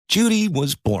Judy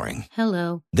was boring.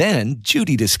 Hello. Then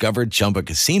Judy discovered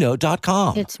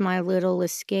ChumbaCasino.com. It's my little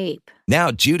escape. Now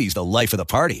Judy's the life of the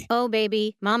party. Oh,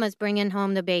 baby, mama's bringing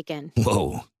home the bacon.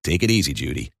 Whoa, take it easy,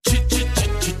 Judy.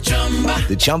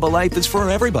 The Chumba life is for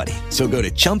everybody. So go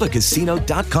to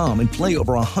ChumbaCasino.com and play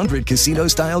over 100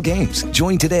 casino-style games.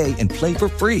 Join today and play for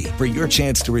free for your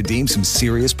chance to redeem some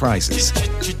serious prizes.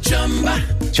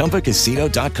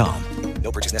 ChumbaCasino.com.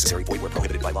 No purchase necessary. Void where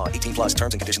prohibited by law. 18 plus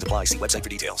terms and conditions apply. See website for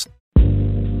details.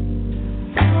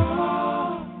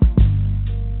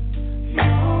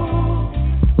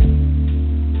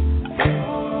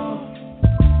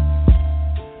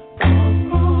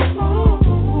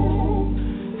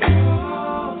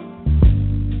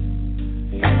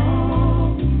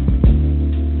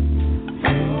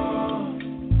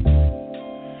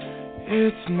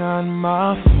 It's not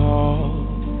my fault.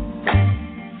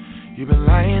 You've been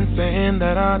lying, saying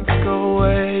that I took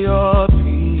away your peace.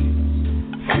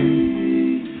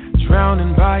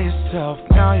 Drowning by yourself,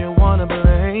 now you wanna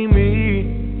blame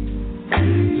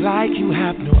me. Like you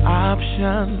have no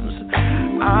options.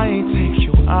 I ain't take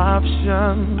your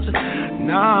options.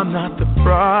 Nah, I'm not the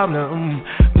problem.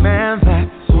 Man,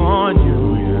 that's on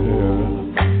you,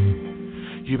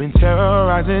 yeah. You've been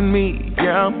terrorizing me,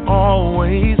 yeah, I'm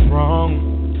always wrong.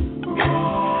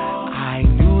 I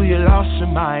knew you lost your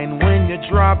mind when you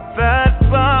dropped that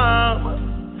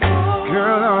bomb.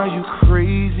 Girl, are you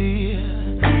crazy?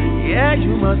 Yeah,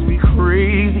 you must be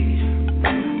crazy.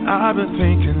 I've been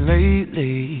thinking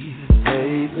lately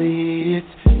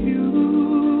it's you.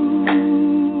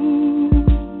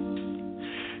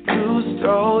 You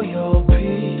stole your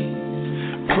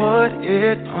peace, put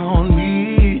it on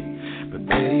me, but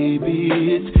baby,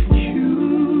 it's you.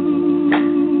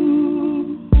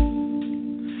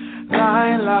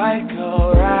 Lie like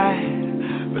a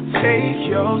rat, but take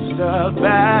your stuff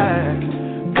back,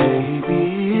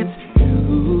 baby, it's you.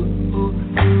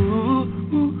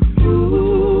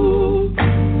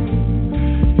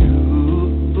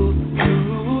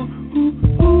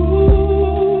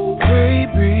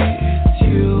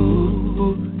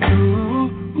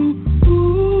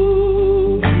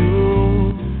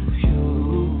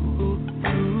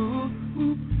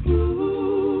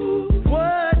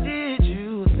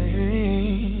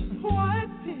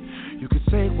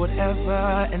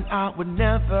 And I would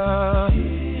never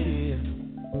hear.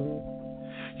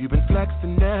 You've been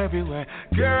flexing everywhere.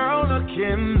 Girl, look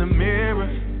in the mirror.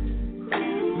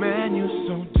 Man, you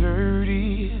so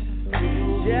dirty.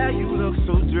 Yeah, you look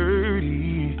so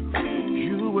dirty.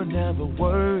 You were never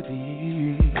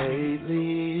worthy.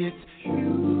 Lately, it's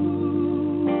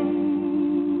you.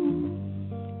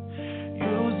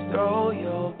 You stole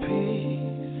your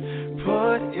peace,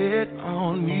 put it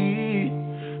on me.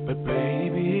 But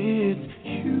baby, it's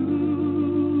you.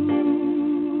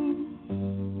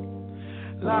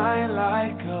 Lie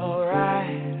like a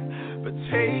rat, but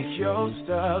take your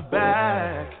stuff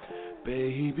back.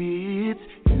 Baby, it's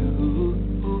you.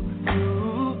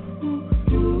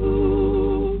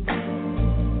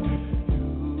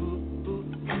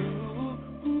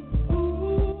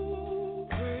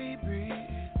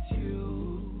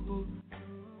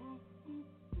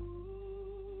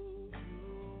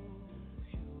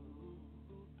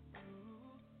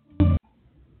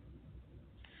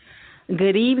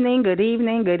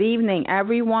 Good evening,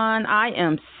 everyone. I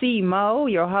am C. Mo,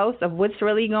 your host of What's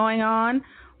Really Going On,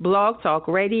 Blog Talk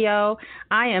Radio.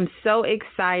 I am so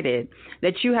excited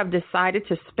that you have decided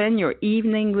to spend your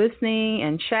evening listening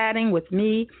and chatting with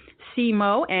me, C.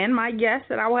 Mo, and my guest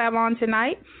that I will have on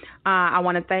tonight. I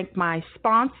want to thank my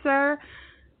sponsor,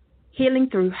 Healing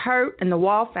Through Hurt and the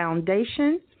Wall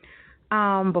Foundation.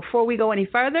 Before we go any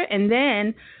further, and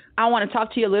then I want to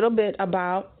talk to you a little bit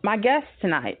about my guest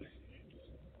tonight.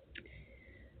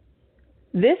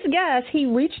 This guest, he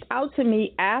reached out to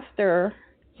me after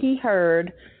he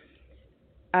heard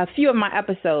a few of my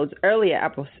episodes, earlier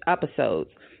episodes.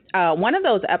 One of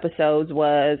those episodes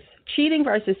was cheating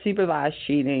versus supervised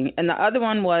cheating, and the other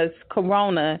one was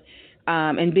Corona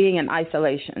and being in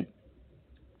isolation.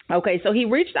 Okay, so he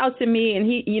reached out to me, and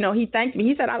he thanked me.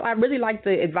 He said, I really like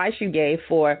the advice you gave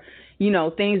for,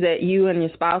 things that you and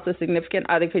your spouse or significant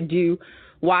other could do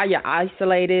while you're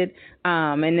isolated.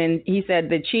 And then he said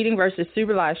the cheating versus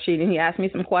supervised cheating. He asked me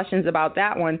some questions about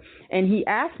that one. And he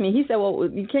asked me, he said, well,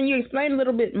 can you explain a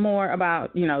little bit more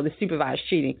about, the supervised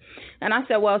cheating? And I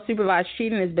said, well, supervised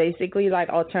cheating is basically like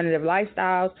alternative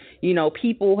lifestyles,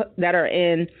 people that are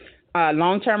in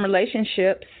long-term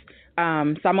relationships.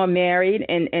 Some are married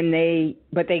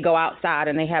but they go outside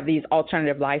and they have these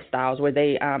alternative lifestyles where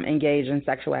they engage in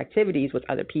sexual activities with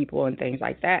other people and things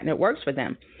like that. And it works for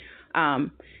them.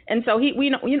 And so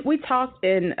we talked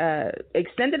in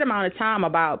extended amount of time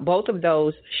about both of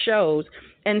those shows.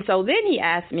 And so then he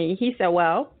asked me, he said,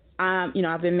 well, I've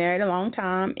been married a long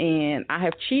time and I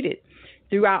have cheated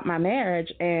throughout my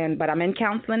marriage, but I'm in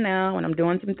counseling now and I'm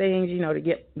doing some things,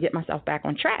 to get myself back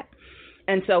on track.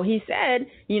 And so he said,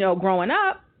 growing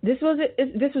up, this was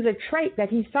a trait that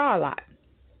he saw a lot.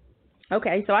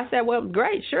 Okay, so I said, well,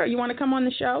 great, sure. You want to come on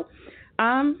the show?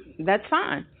 That's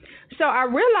fine. So I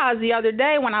realized the other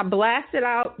day when I blasted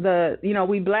out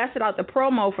we blasted out the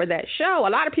promo for that show, a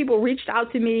lot of people reached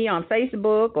out to me on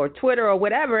Facebook or Twitter or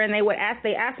whatever, and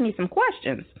they asked me some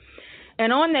questions.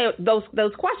 And on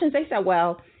those questions, they said,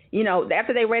 well,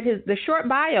 after they read the short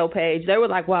bio page, they were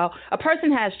like, well, a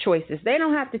person has choices. They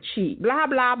don't have to cheat, blah,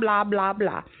 blah, blah, blah,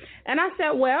 blah. And I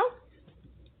said, well,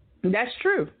 that's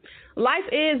true. Life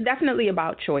is definitely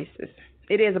about choices.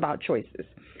 It is about choices.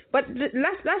 But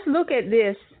let's look at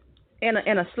this in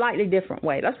a slightly different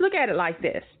way. Let's look at it like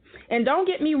this. And don't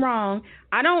get me wrong,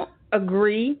 I don't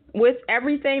agree with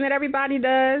everything that everybody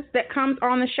does that comes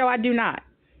on the show. I do not.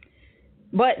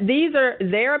 But these are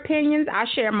their opinions. I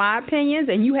share my opinions,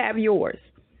 and you have yours.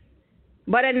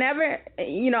 But I'm never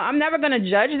going to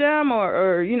judge them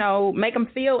or make them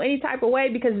feel any type of way,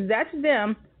 because that's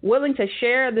them willing to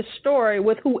share the story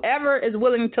with whoever is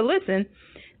willing to listen,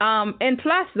 and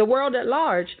plus the world at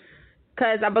large,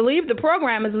 because I believe the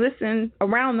program is listened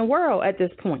around the world at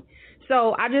this point.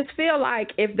 So I just feel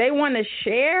like if they want to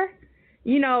share,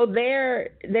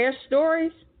 their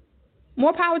stories,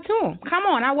 more power to them. Come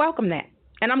on, I welcome that.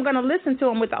 And I'm going to listen to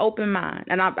them with an open mind,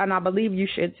 and I believe you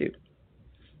should too.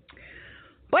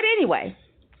 But anyway,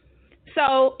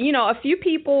 so, a few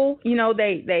people,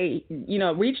 they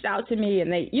reached out to me,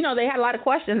 and they had a lot of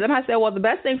questions. And I said, well, the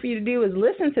best thing for you to do is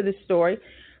listen to this story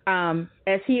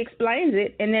as he explains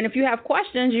it. And then if you have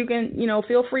questions, you can,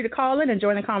 feel free to call in and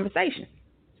join the conversation.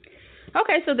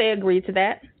 Okay, so they agreed to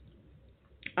that.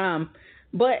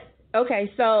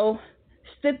 So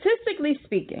statistically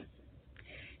speaking,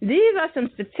 these are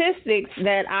some statistics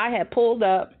that I had pulled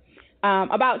up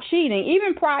about cheating,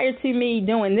 even prior to me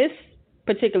doing this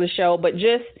particular show, but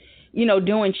just,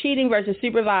 doing cheating versus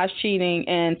supervised cheating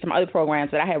and some other programs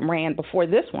that I had ran before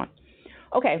this one.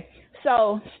 Okay,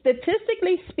 so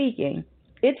statistically speaking,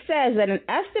 it says that an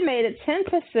estimated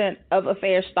 10% of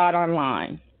affairs start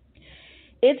online.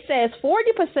 It says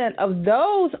 40% of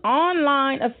those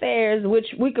online affairs, which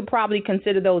we could probably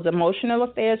consider those emotional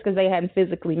affairs because they hadn't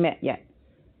physically met yet.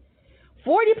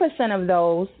 40% of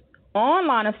those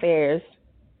online affairs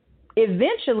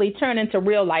eventually turn into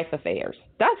real life affairs.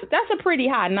 That's a pretty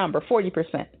high number, 40%.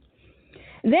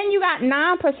 Then you got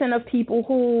 9% of people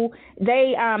who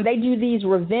they do these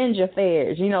revenge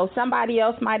affairs. Somebody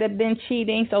else might have been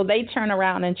cheating, so they turn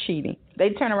around and cheating. They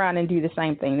turn around and do the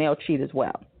same thing. They'll cheat as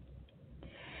well.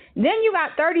 Then you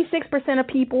got 36% of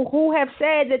people who have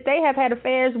said that they have had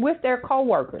affairs with their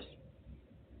coworkers.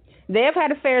 They have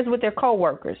had affairs with their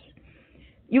coworkers.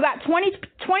 You got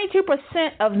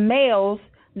 22% of males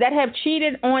that have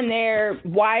cheated on their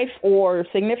wife or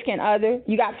significant other.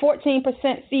 You got 14%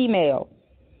 female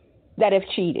that have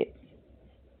cheated.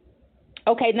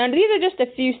 Okay, now these are just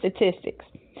a few statistics.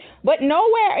 But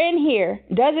nowhere in here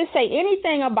does it say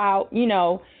anything about,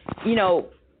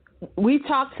 we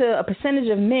talked to a percentage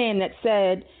of men that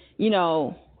said,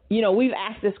 we've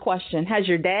asked this question: has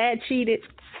your dad cheated?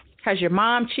 Has your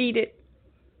mom cheated?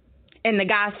 And the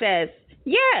guy says,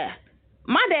 yeah,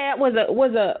 my dad was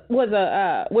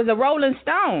a Rolling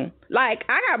Stone. Like,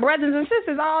 I got brothers and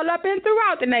sisters all up and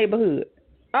throughout the neighborhood.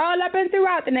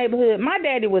 My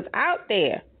daddy was out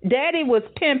there. Daddy was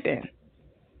pimping.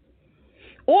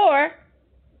 Or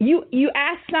you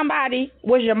ask somebody,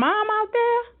 was your mom out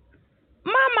there?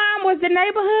 My mom was the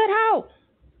neighborhood hoe.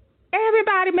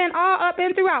 Everybody been all up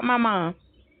and throughout my mom.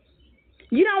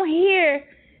 You don't hear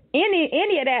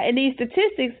any of that in these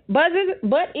statistics, but is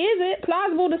it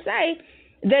plausible to say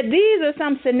that these are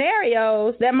some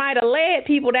scenarios that might have led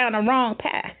people down the wrong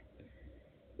path?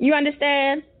 You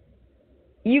understand?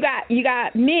 You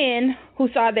got men who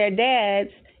saw their dads,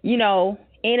 in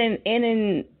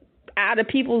and out of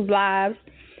people's lives.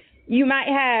 You might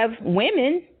have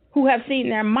women who have seen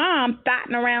their mom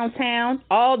thotting around town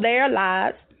all their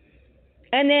lives.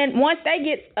 And then once they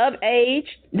get of age,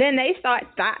 then they start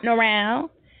thotting around.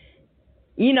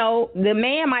 The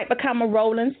man might become a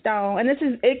Rolling Stone, and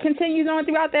it continues on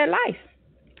throughout their life.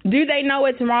 Do they know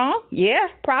it's wrong? Yeah,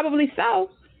 probably so.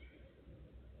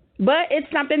 But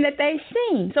it's something that they've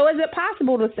seen. So is it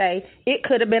possible to say it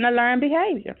could have been a learned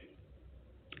behavior?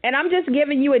 And I'm just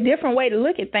giving you a different way to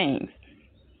look at things.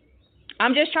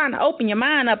 I'm just trying to open your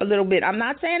mind up a little bit. I'm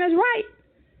not saying it's right.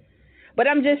 But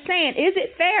I'm just saying, is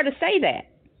it fair to say that?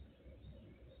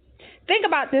 Think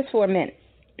about this for a minute.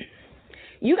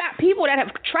 You got people that have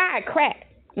tried crack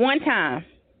one time.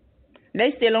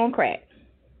 They still on crack.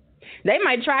 They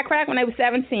might try crack when they were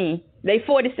 17. They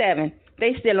 47.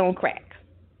 They still on crack.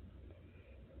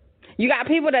 You got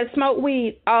people that smoke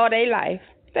weed all their life.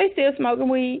 They still smoking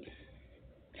weed.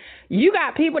 You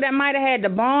got people that might have had the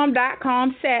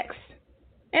bomb.com sex,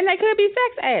 and they could be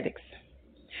sex addicts.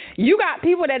 You got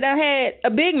people that done had a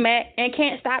Big Mac and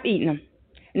can't stop eating them.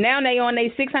 Now they on their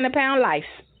 600-pound life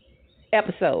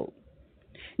episode.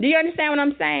 Do you understand what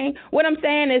I'm saying? What I'm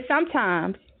saying is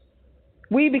sometimes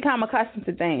we become accustomed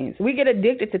to things. We get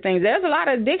addicted to things. There's a lot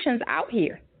of addictions out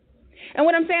here. And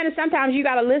what I'm saying is sometimes you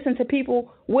got to listen to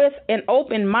people with an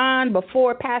open mind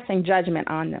before passing judgment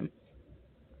on them.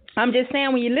 I'm just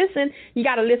saying when you listen, you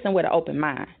got to listen with an open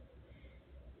mind.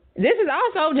 This is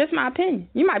also just my opinion.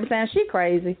 You might be saying, she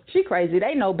crazy. She crazy.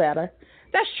 They know better.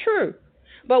 That's true.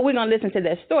 But we're going to listen to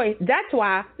their story. That's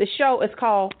why the show is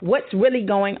called What's Really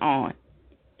Going On.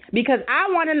 Because I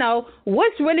want to know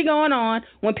what's really going on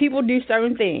when people do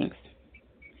certain things.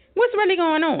 What's really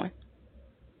going on?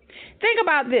 Think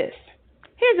about this.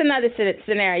 Here's another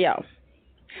scenario.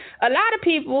 A lot of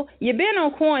people, you've been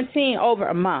on quarantine over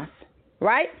a month,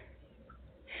 right?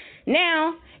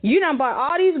 Now, you done bought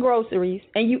all these groceries,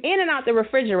 and you in and out the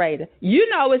refrigerator. You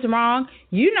know it's wrong.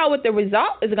 You know what the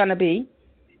result is going to be,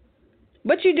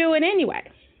 but you do it anyway.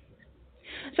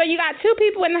 So you got two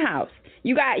people in the house.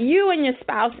 You got you and your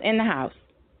spouse in the house.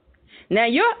 Now,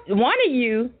 one of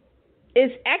you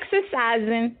is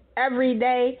exercising every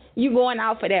day. You going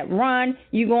out for that run.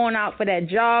 You going out for that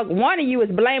jog. One of you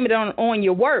is blaming it on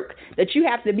your work, that you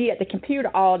have to be at the computer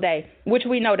all day, which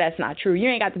we know that's not true. You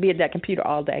ain't got to be at that computer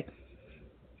all day.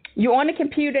 You're on the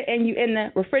computer and you in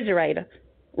the refrigerator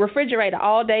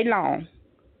all day long.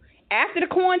 After the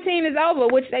quarantine is over,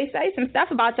 which they say some stuff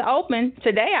about to open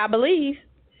today, I believe.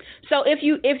 So if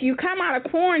you come out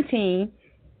of quarantine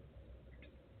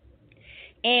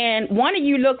and one of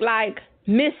you look like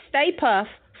Miss Stay Puft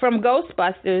from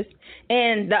Ghostbusters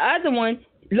and the other one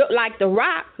look like The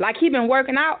Rock, like he been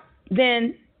working out,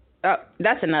 then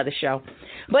that's another show.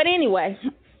 But anyway,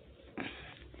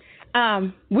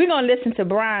 we're going to listen to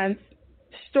Brian's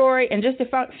story in just a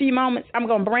few moments. I'm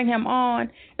going to bring him on,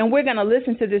 and we're going to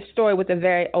listen to this story with a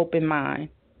very open mind.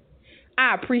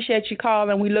 I appreciate you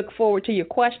calling. We look forward to your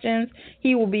questions.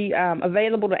 He will be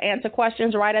available to answer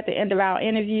questions right at the end of our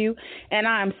interview, and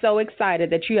I am so excited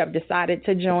that you have decided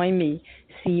to join me,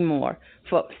 C-Mo,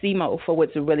 for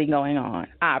what's really going on.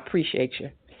 I appreciate you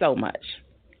so much.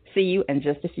 See you in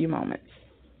just a few moments.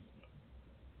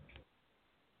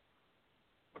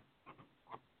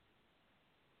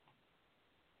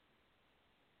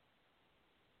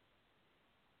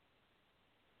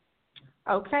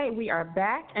 Okay, we are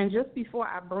back, and just before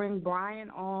I bring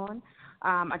Brian on,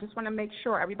 I just want to make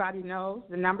sure everybody knows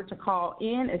the number to call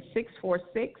in is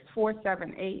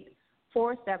 646-478-4726,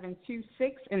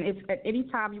 and if at any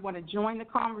time you want to join the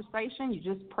conversation, you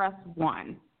just press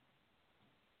 1.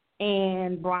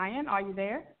 And Brian, are you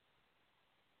there?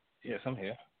 Yes, I'm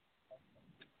here.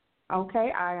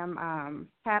 Okay, I am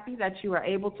happy that you are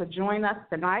able to join us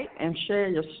tonight and share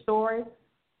your story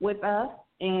with us,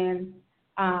 and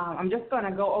I'm just going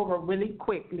to go over really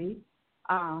quickly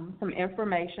some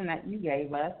information that you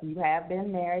gave us. You have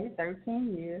been married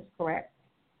 13 years, correct?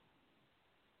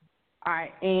 All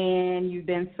right, and you've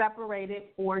been separated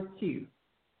for 2.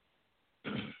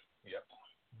 Yep.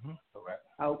 Mm-hmm. Correct.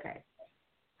 Okay.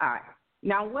 All right.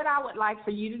 Now, what I would like for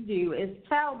you to do is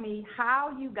tell me how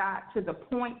you got to the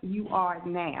point you are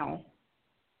now,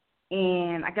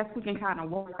 and I guess we can kind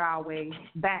of work our way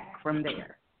back from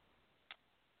there.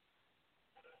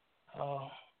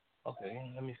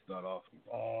 Okay, let me start off.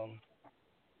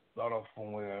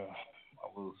 From where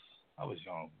I was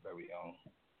young, very young.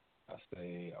 I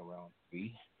say around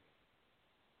 3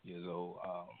 years old.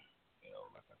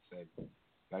 Like I said,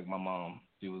 like my mom,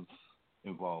 she was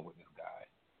involved with this guy,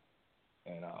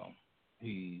 and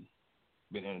he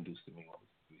been introduced to me when I was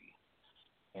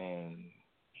 3. And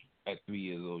at 3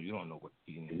 years old, you don't know what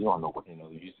you don't know what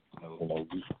you just know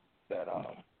that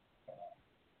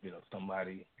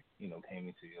somebody came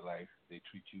into your life, they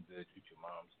treat you good, treat your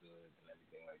moms good, and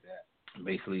everything like that.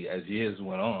 Basically, as years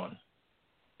went on,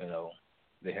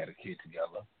 they had a kid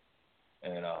together,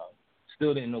 and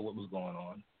still didn't know what was going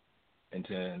on. And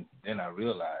then I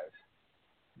realized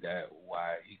that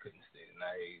why he couldn't stay the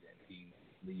night, and he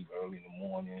leave early in the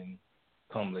morning,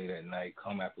 come late at night,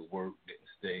 come after work, didn't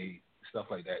stay, stuff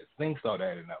like that. Things started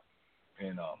adding up,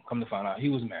 and come to find out, he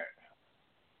was married,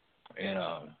 and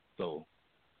so.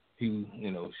 She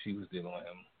was dealing with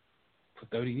him for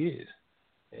 30 years.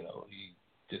 You know, he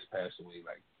just passed away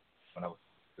like when I was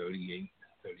 38,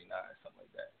 39, something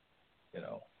like that. You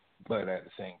know, but at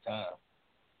the same time,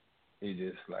 it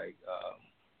just like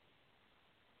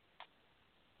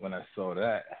when I saw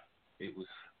that, it was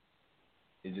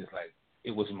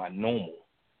my normal,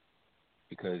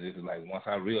 because it was like once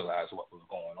I realized what was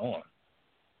going on,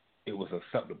 it was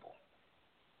acceptable,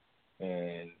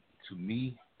 and to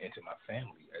me and to my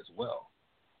family as well,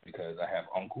 because I have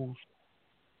uncles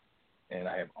and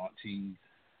I have aunties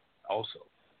also,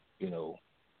 you know,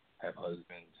 have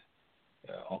husbands,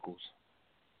 uncles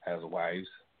has wives,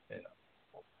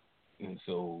 and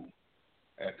so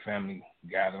at family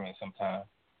gatherings sometimes,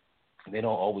 they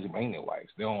don't always bring their wives.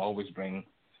 They don't always bring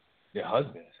their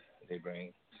husbands. They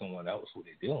bring someone else who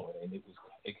they're dealing with, and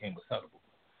it came acceptable.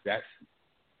 That's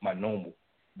my normal.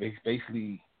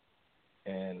 Basically,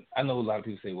 and I know a lot of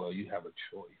people say, well, you have a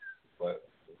choice, but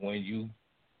when you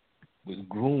was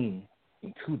groomed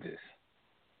into this,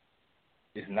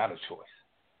 it's not a choice.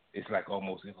 It's like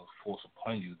almost it was forced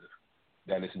upon you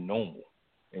that it's normal.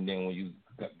 And then when you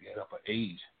get up an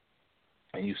age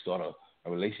and you start a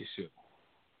relationship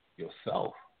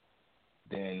yourself,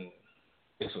 then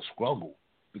it's a struggle,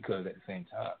 because at the same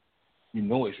time, you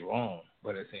know it's wrong,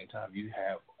 but at the same time, you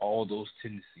have all those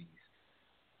tendencies,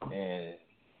 and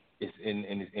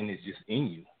it's just in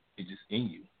you. It's just in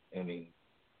you. I mean,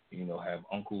 you know, have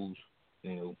uncles,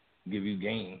 you know, give you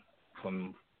game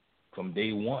from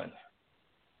day one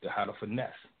to how to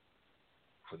finesse.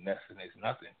 Finessing is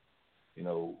nothing. You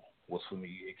know, was for me,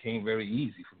 it came very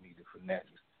easy for me to finesse,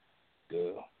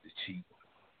 the cheat,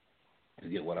 to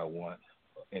get what I want,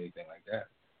 or anything like that.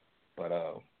 But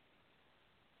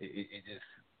it just,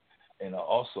 and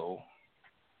also,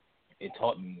 it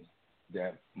taught me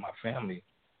that my family,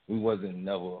 we wasn't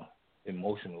never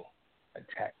emotional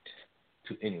attached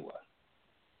to anyone,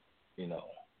 you know.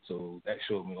 So that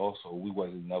showed me also we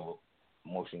wasn't never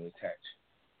emotionally attached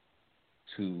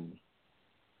to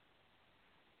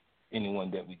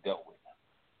anyone that we dealt with.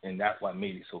 And that's what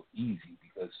made it so easy,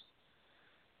 because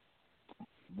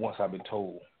once I've been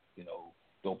told, you know,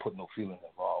 don't put no feelings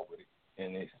involved with it,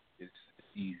 and it's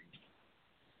easy.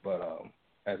 But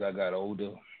as I got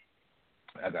older,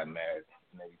 I got married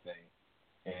and everything,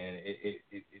 and it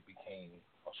became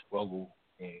a struggle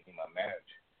in my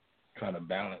marriage, trying to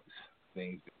balance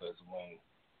things, because when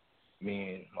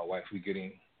me and my wife, we get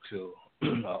into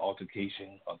an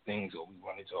altercation or things, or we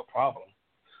run into a problem,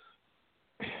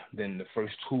 then the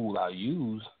first tool I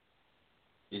use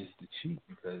is to cheat,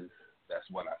 because that's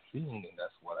what I've seen and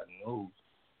that's what I know,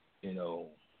 you know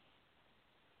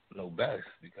best,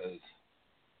 because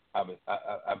I've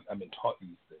been taught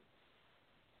these things,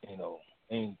 you know,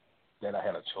 ain't that I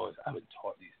had a choice. I've been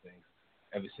taught these things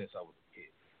ever since I was a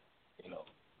kid, you know,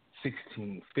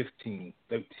 16, 15,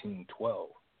 13, 12,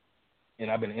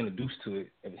 and I've been introduced to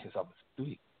it ever since I was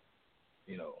 3,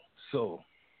 you know. So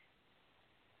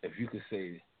if you could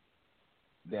say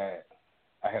that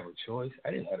I have a choice,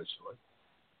 I didn't have a choice.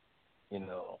 You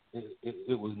know,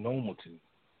 it was normal to me.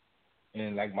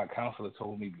 And like my counselor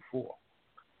told me before,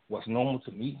 what's normal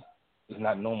to me is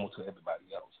not normal to everybody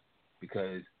else,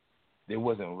 because they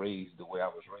wasn't raised the way I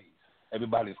was raised.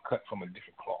 Everybody's cut from a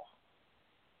different cloth.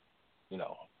 You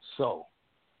know, so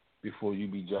before you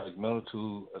be judgmental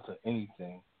to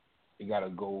anything, you got to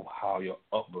go how your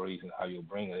upbringing, how your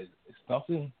brain is. It's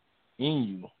something in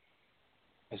you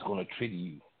that's going to trigger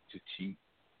you to cheat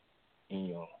in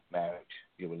your marriage,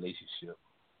 your relationship,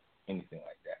 anything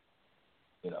like that,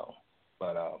 you know.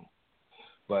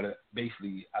 But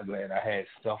basically, I'm glad I had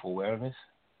self-awareness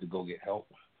to go get help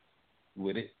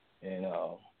with it, and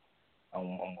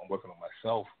I'm working on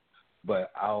myself.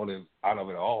 But out of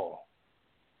it all,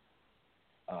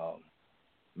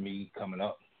 me coming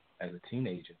up as a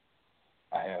teenager,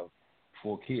 I have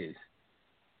 4 kids,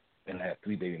 and I have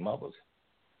 3 baby mothers,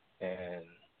 and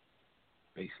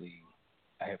basically,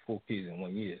 I had 4 kids in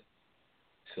 1 year.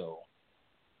 So,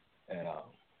 and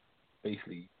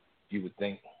basically, you would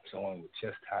think someone would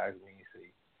chastise me and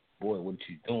say, boy, what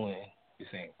you doing? This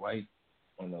ain't right.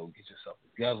 You know, get yourself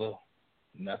together.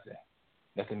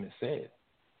 Nothing been said,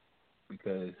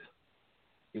 because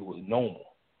it was normal.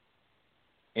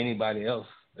 Anybody else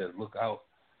that look out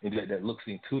and that looks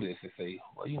into this and say,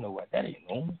 well, you know what, that ain't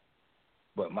normal.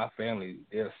 But my family,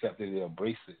 they accept it, they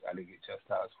embrace it. I didn't get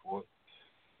chastised for it.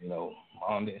 You know,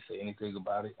 mom didn't say anything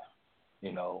about it.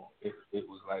 You know, it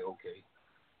was like, okay,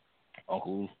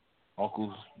 uncles,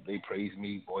 they praise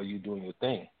me, boy, you doing your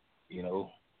thing. You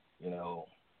know,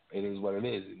 it is what it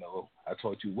is. You know, I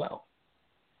taught you well.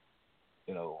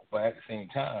 You know, but at the same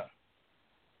time,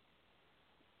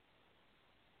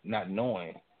 not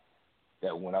knowing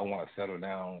that when I want to settle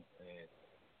down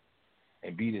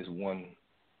and be this one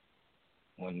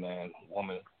man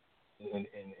woman, and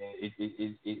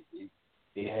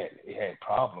it had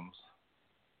problems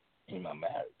in my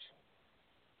marriage,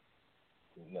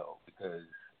 because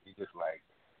it's just like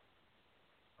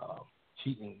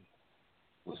cheating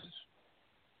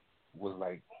was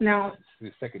like now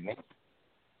the second nature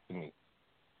to me.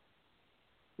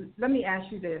 Let me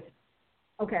ask you this.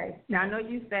 Okay, now I know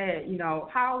you said,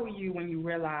 how were you when you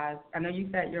realized, I know you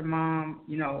said your mom,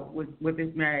 was with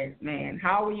this married man.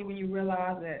 How were you when you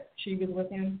realized that she was with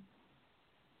him?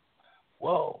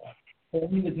 Whoa. Or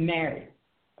he was married?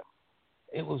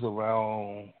 It was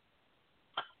around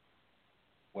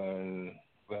when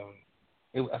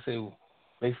it was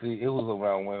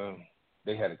around when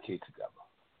they had a kid together.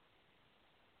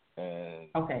 And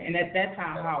okay, and at that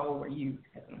time, how old were you?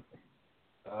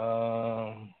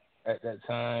 At that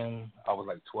time, I was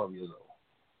like 12 years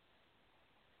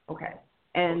old. Okay,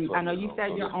 and I know you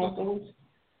said your uncles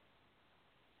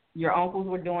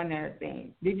were doing their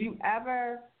thing. Did you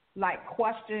ever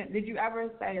question? Did you ever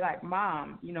say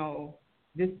Mom,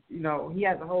 this, he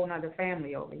has a whole other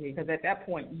family over here? Because at that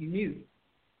point you knew.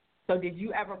 So did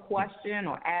you ever question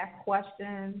or ask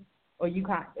questions, or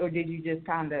did you just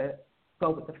kind of go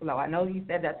with the flow? I know you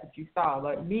said that's what you saw,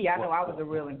 but me, I know I was a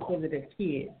real inquisitive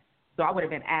kid, so I would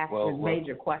have been asking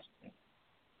major questions.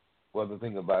 Well, the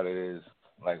thing about it is,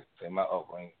 say my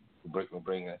upbringing,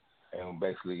 and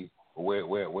basically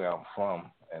where I'm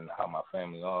from and how my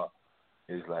family are,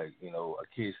 is a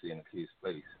kid stay in a kid's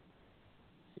place,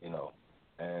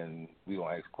 and we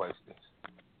don't ask questions,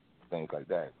 things like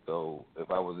that. So if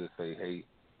I was to say, hey,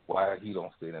 why he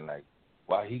don't stay the night?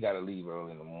 Why he got to leave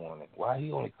early in the morning? Why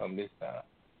he only come this time?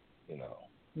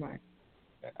 Right.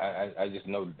 I just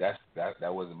know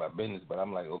that wasn't my business, but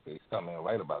I'm like, okay, something ain't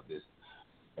right about this.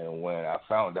 And when I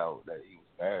found out that he was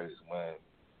married is when,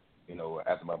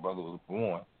 after my brother was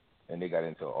born, and they got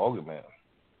into an argument,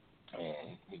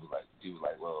 and he was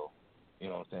like, well, you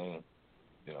know what I'm saying,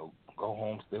 go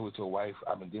home, stay with your wife.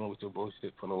 I've been dealing with your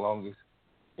bullshit for the longest.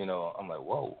 I'm like,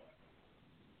 whoa.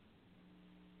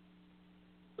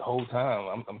 The whole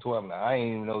time I'm 12 now, I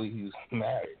didn't even know he was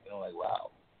married. Like, wow.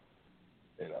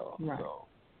 Right. So,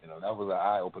 that was an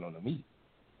eye opener to me.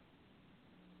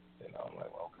 I'm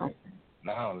like, well, okay.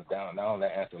 Now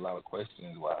that answers a lot of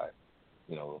questions why,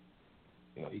 he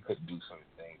couldn't do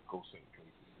certain things, go certain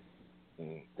places,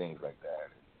 and things like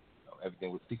that.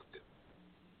 Everything was secretive.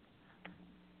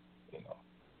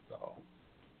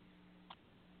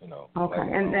 Okay,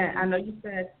 and then I know you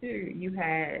said too you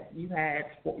had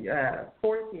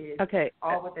 4 kids. Okay.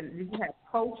 All within. Did you have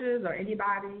coaches or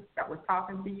anybody that was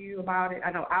talking to you about it?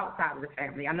 I know outside of the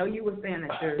family. I know you were saying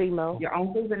that your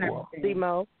uncles and everything.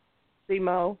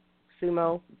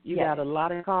 Simo, you got a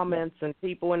lot of comments and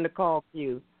people in the call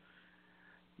queue.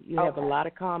 You have a lot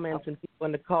of comments and people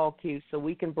in the call queue, so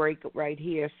we can break it right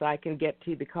here so I can get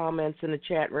to the comments in the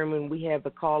chat room, and we have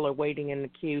a caller waiting in the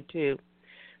queue too.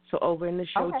 So over in the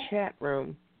show chat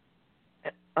room,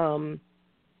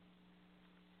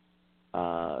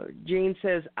 Jean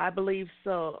says, I believe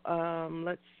so.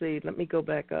 Let's see. Let me go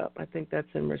back up. I think that's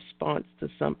in response to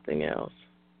something else.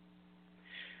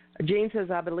 Jean says,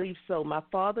 I believe so. My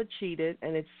father cheated,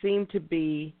 and it seemed to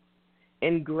be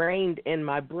ingrained in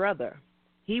my brother.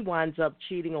 He winds up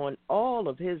cheating on all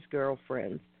of his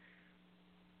girlfriends.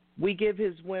 We give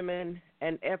his women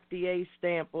an FDA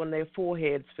stamp on their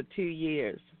foreheads for 2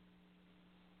 years.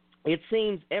 It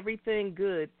seems everything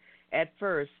good at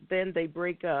first, then they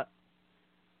break up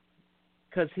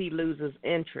because he loses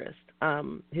interest.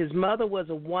 His mother was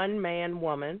a one-man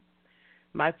woman.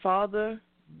 My father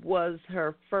was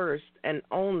her first and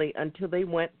only until they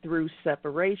went through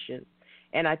separation.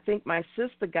 And I think my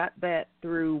sister got that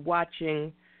through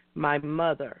watching my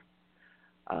mother.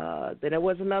 Then there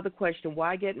was another question,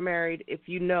 why get married if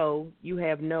you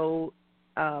have no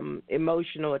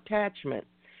emotional attachment?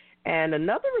 And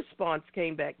another response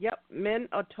came back, men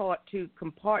are taught to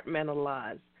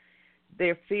compartmentalize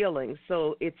their feelings,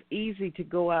 so it's easy to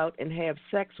go out and have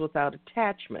sex without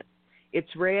attachment.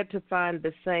 It's rare to find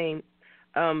that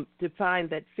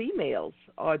females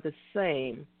are the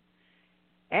same.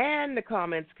 And the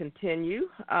comments continue.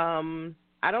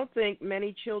 I don't think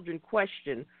many children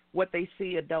question what they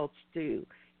see adults do.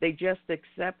 They just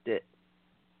accept that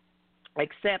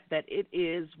it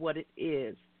is what it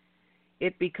is.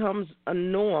 It becomes a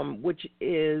norm, which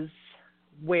is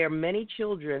where many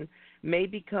children may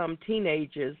become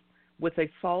teenagers with a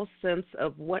false sense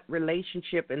of what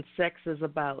relationship and sex is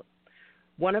about.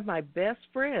 One of my best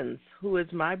friends, who is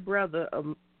my brother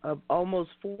of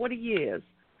almost 40 years,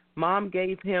 Mom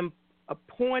gave him a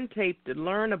porn tape to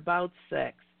learn about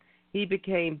sex. He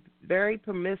became very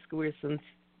promiscuous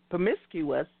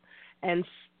and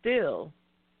still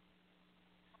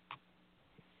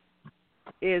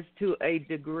is to a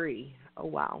degree. Oh,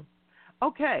 wow.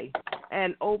 Okay,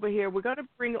 and over here we're going to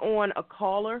bring on a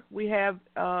caller. We have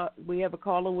a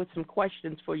caller with some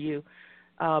questions for you,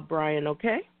 Brian.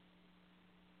 Okay.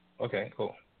 Okay.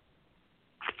 Cool.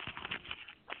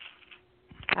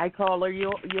 Hi, caller.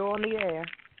 You're on the air.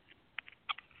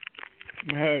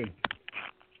 Hey.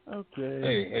 Okay.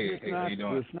 Hey. How you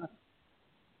doing?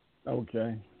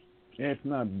 Okay. It's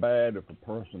not bad if a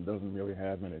person doesn't really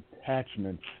have an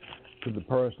attachment to the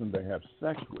person they have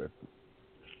sex with.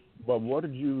 But what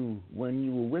did you, when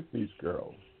you were with these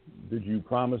girls, did you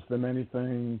promise them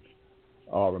anything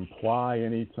or imply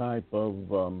any type of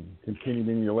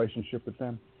continuing relationship with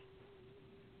them?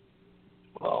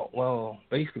 Well,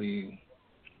 basically,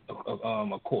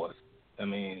 of course. I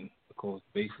mean, of course,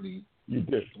 basically, you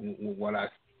did. What I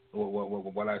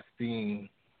seen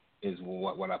is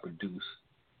what I produce,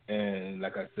 and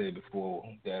like I said before,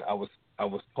 that I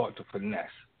was taught to finesse,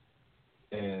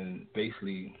 and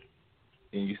basically.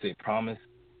 And you say promise,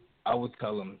 I would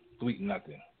tell them sweet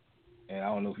nothing. And I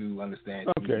don't know if you understand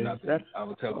sweet nothing. I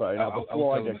would tell them, right. I would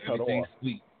tell them everything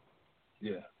sweet.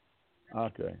 Yeah.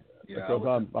 Okay. Yeah, because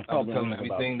I'm probably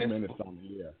about 2 minutes on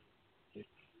the air.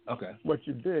 Okay. What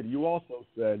you did, you also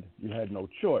said you had no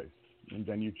choice. And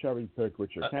then you cherry-picked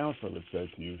what your counselor said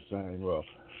to you, saying, well,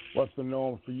 what's the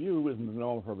norm for you isn't the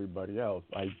norm for everybody else.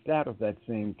 I doubt if that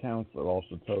same counselor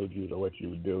also told you that what you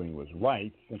were doing was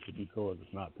right, simply because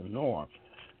it's not the norm.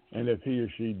 And if he or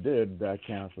she did, that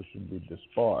counselor should be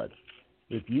disbarred.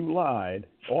 If you lied,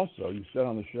 also, you said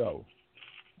on the show,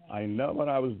 I know what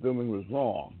I was doing was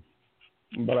wrong,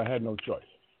 but I had no choice.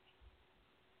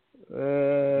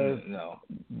 No.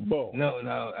 Bull. No.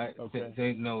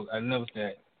 I never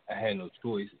said I had no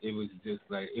choice. It was just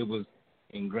like it was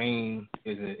ingrained,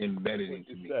 embedded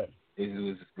into me. It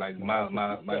was like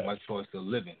my choice of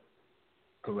living.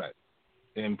 Correct.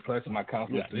 And plus, my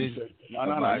counselor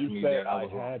advised me that I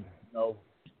was wrong.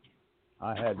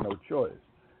 I had no choice.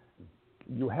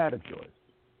 You had a choice.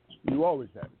 You always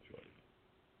had a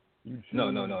choice. No.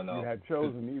 You had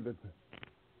chosen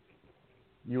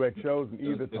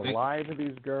either to lie to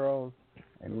these girls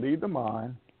and lead them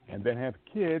on and then have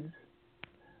kids,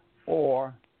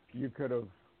 or you could have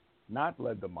not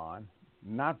led them on,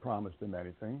 not promised them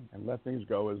anything, and let things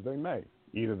go as they may.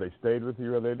 Either they stayed with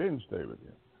you or they didn't stay with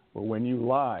you. But when you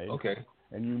lied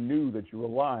and you knew that you were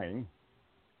lying,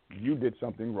 you did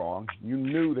something wrong. You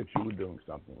knew that you were doing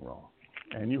something wrong,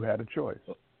 and you had a choice.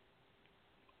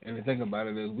 And the thing about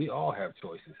it is we all have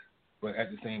choices. But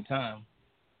at the same time,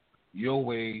 your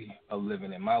way of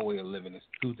living and my way of living is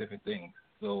two different things.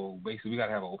 So basically we got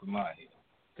to have an open mind here.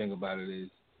 The thing about it is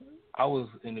I was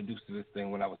introduced to this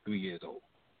thing when I was 3 years old.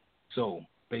 So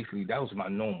basically that was my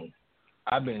normal.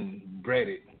 I've been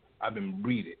breeded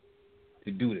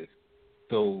to do this.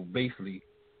 So basically,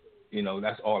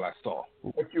 that's all I saw.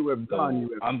 What you have done,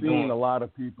 you have seen a lot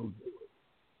of people do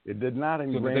it. It did not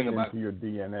ingrain into your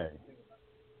DNA.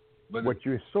 But what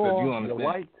you saw, you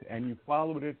liked, and you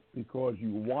followed it because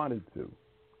you wanted to.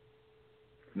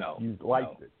 No. You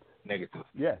liked it. Negative.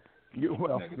 Yes.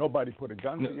 Negative. Nobody put a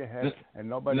gun to your head, and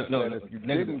nobody said if you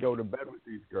didn't go to bed with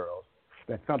these girls,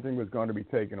 that something was going to be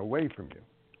taken away from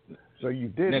you. So you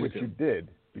did what you did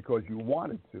because you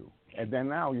wanted to, and then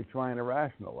now you're trying to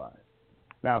rationalize.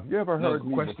 Now, if you ever heard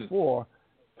me before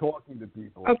talking to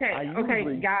people, guys.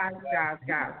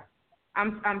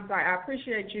 I'm sorry. I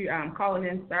appreciate you calling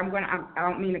in. So I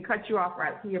don't mean to cut you off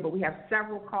right here, but we have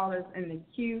several callers in the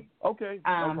queue. Okay.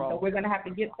 No problem. So we're going to have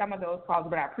to get some of those calls,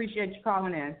 but I appreciate you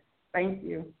calling in. Thank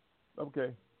you.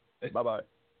 Okay. Bye-bye.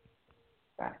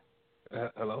 Bye.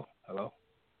 Hello?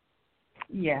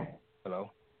 Yeah.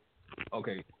 Hello?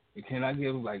 Okay. Can I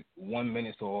give like 1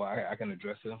 minute so I can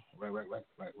address him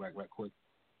right quick?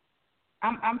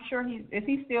 I'm sure is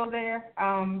he still there?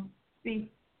 Steve?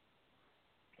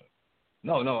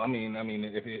 No. I mean,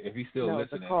 if he's still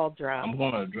listening, the call dropped. I'm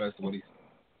going to address what he.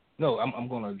 No, I'm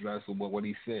going to address what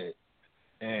he said,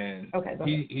 and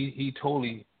he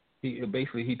totally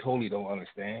don't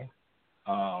understand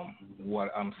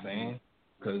what I'm saying,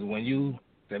 because when you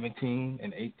 17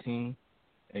 and 18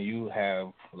 and you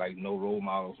have like no role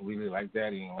models really like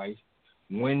that in life,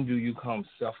 when do you come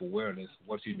self-awareness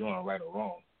what you're doing right or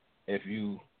wrong? If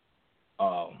you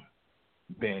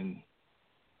been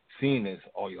seeing this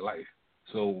all your life.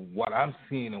 So what I'm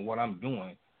seeing and what I'm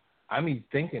doing, I mean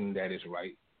thinking that it's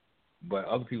right, but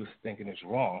other people thinking it's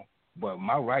wrong. But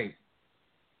my right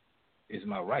is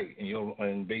my right,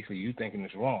 and basically you thinking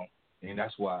it's wrong, and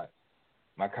that's why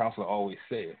my counselor always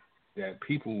said that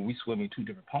people, we swim in two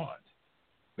different ponds.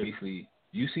 Basically,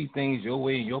 you see things your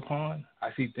way in your pond, I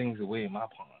see things the way in my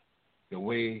pond. The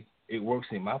way it works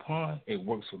in my pond, it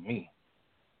works for me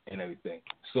and everything.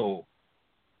 So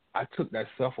I took that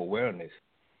self-awareness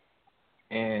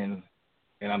and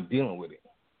I'm dealing with it.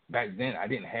 Back then, I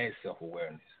didn't have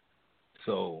self-awareness.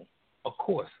 So, of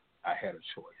course, I had a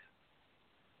choice.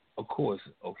 Of course,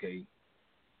 okay,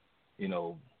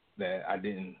 that I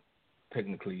didn't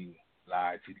technically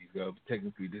lie to these girls.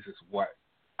 Technically, this is what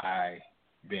I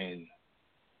been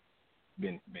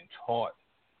taught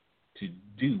to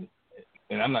do,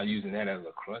 and I'm not using that as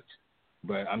a crutch,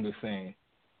 but I'm just saying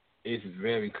it's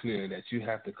very clear that you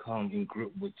have to come in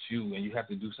grip with you, and you have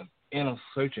to do some inner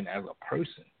searching as a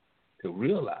person to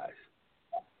realize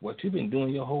what you've been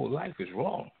doing your whole life is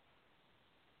wrong.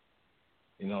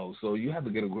 So you have to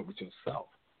get a grip with yourself.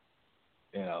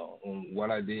 On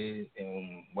what I did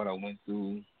and what I went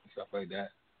through and stuff like that.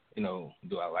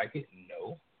 Do I like it?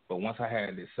 No. But once I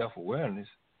had this self-awareness,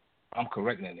 I'm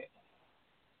correcting it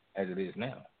as it is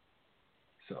now.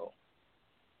 So,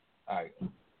 all right.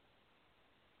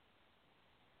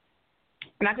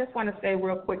 And I just want to say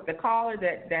real quick, the caller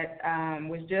that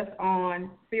was just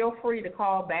on, feel free to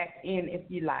call back in if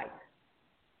you like.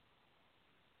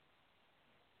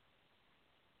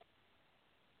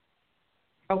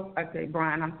 Oh, okay,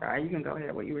 Brian, I'm sorry. You can go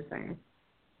ahead. What you were saying?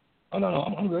 Oh no,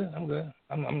 I'm good. I'm good.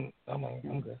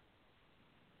 I'm good.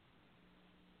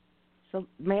 So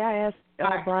may I ask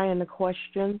Brian a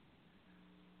question?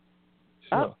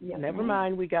 Sure. Oh, never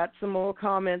mind. We got some more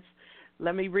comments.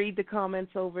 Let me read the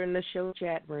comments over in the show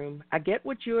chat room. I get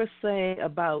what you are saying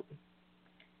about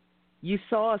you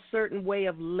saw a certain way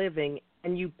of living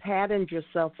and you patterned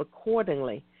yourself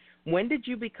accordingly. When did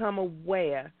you become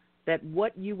aware that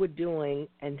what you were doing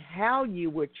and how you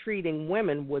were treating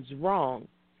women was wrong?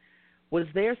 Was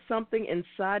there something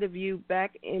inside of you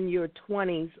back in your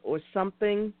 20s or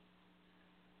something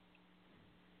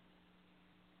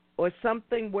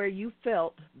where you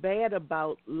felt bad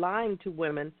about lying to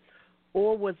women,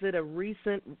 or was it a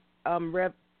recent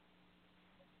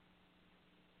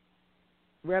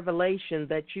revelation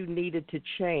that you needed to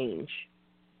change?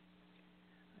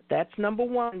 That's number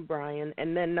one, Brian.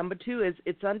 And then number two is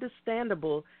it's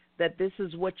understandable that this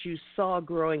is what you saw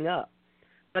growing up.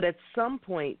 But at some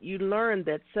point, you learned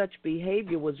that such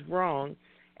behavior was wrong,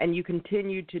 and you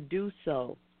continued to do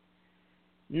so.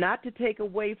 Not to take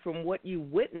away from what you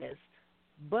witnessed,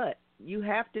 but you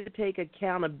have to take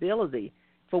accountability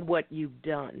for what you've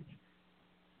done.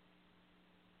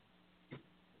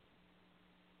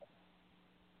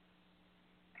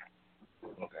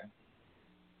 Okay.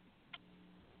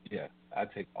 Yeah, I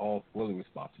take all full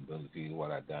responsibility of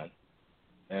what I've done.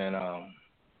 And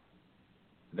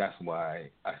that's why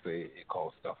I say it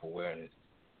calls self-awareness.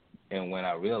 And when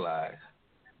I realized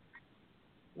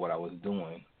what I was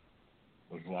doing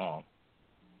was wrong,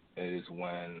 it is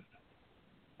when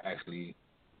actually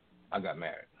I got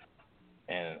married.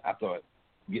 And I thought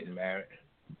getting married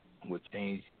would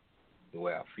change the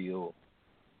way I feel,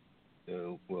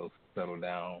 will settle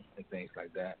down and things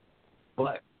like that.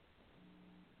 But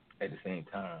at the same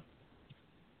time,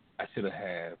 I should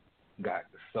have got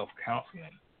the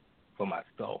self-counseling for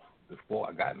myself before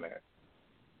I got married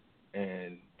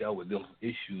and dealt with those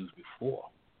issues before.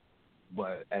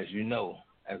 But as you know,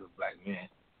 as a black man,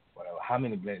 whatever, how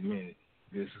many black men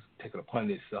just take it upon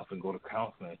themselves and go to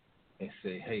counseling and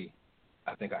say, hey,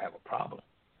 I think I have a problem.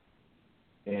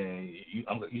 And you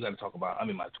got to talk about, I'm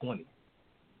in my 20s.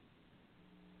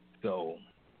 So,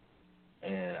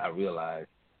 and I realized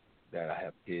that I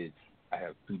have kids. I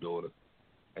have 2 daughters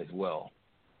as well.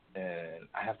 And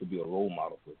I have to be a role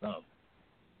model for them.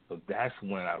 So that's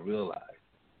when I realized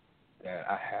that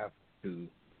I have to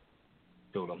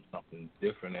show them something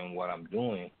different, and what I'm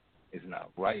doing is not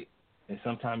right. And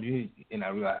sometimes I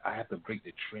realize I have to break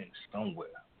the trend somewhere.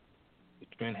 The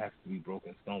trend has to be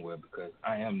broken somewhere because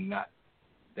I am not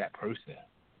that person,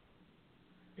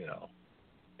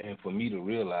 And for me to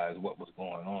realize what was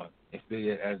going on, and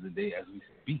still as the day as we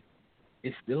speak,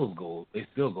 it still goes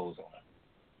on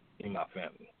in my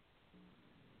family.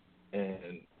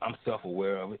 And I'm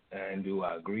self-aware of it. And do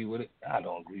I agree with it? I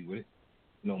don't agree with it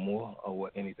no more or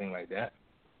anything like that.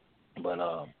 But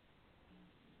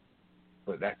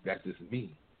that's just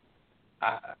me.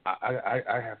 I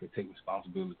have to take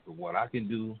responsibility for what I can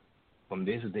do from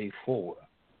this day forward,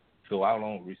 so I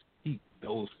don't repeat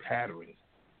those patterns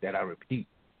that I repeat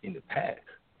in the past.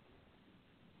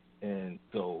 And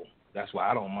so that's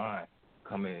why I don't mind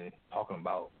coming and talking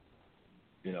about,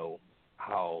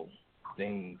 how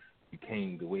things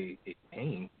became the way it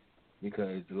came,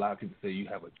 because a lot of people say you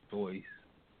have a choice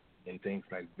and things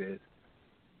like this.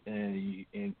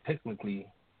 And technically,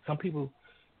 some people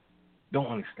don't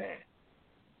understand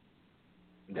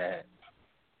that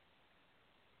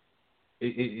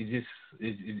it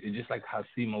just like how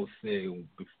Simo said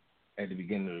at the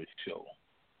beginning of the show,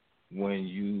 when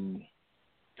you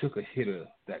took a hit of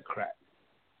that crack,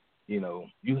 you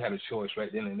had a choice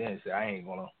right then and there and say, I ain't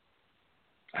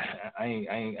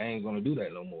gonna do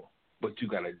that no more. But you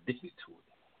got addicted to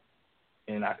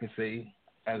it. And I can say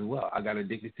as well, I got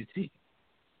addicted to tea.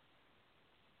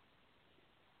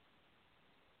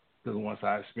 Because once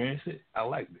I experienced it, I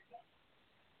liked it.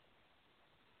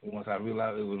 And once I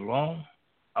realized it was wrong,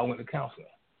 I went to counseling.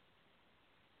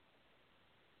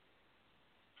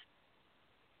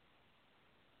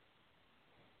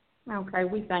 Okay,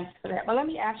 we thank you for that. But let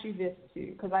me ask you this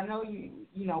too, because I know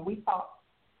we talked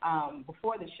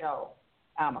before the show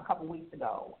a couple weeks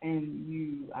ago, and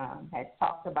you had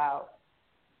talked about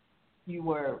you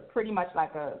were pretty much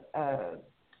like a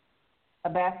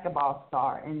basketball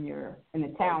star in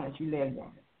the town that you lived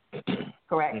in.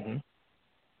 Correct? Mm-hmm.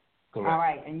 Correct. All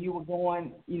right, and you were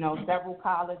going, several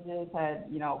colleges had,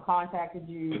 contacted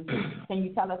you. Can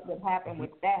you tell us what happened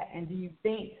with that? And do you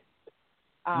think,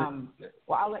 well,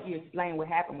 I'll let you explain what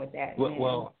happened with that.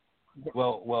 Well,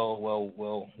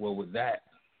 with that,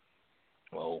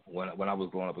 when I was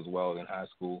growing up as well in high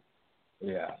school,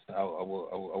 yeah, I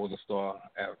was a star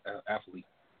athlete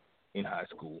in high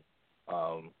school.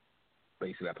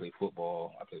 Basically, I played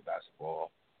football, I played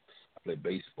basketball, I played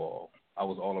baseball. I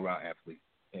was all around athlete,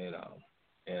 and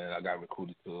I got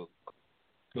recruited to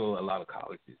a lot of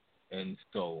colleges, and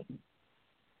so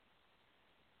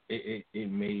it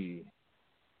made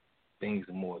things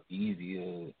more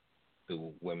easier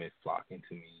to women flocking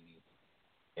to me,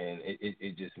 and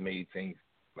it just made things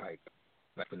like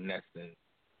finessing,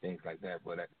 things like that.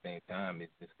 But at the same time,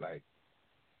 it's just like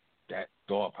that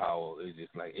star power is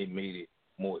just like it made it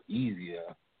more easier,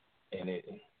 and it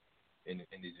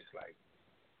just like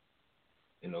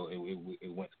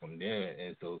it went from there,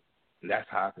 and so that's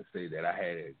how I could say that I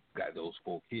had got those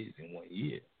 4 kids in 1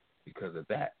 year because of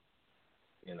that,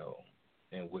 and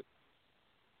with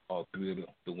all 3 of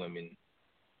the women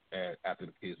after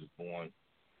the kids was born,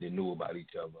 they knew about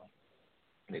each other,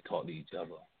 and they talked to each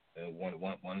other, and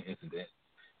one incident,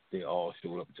 they all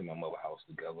showed up to my mother's house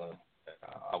together.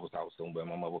 I was out somewhere.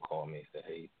 My mother called me and said,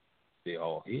 "Hey, they're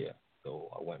all here." So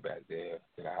I went back there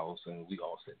to the house, and we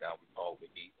all sat down. We talked, we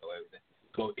ate, everything.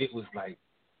 So it was like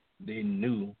they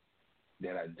knew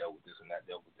that I dealt with this and I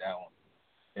dealt with that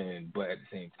one. But at the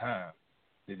same time,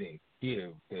 they didn't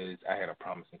care because I had a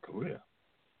promising career.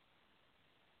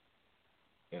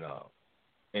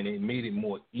 And it made it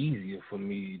more easier for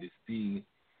me to see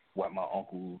what my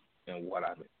uncles and what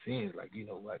I've been seeing is like,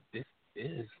 what, this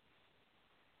is,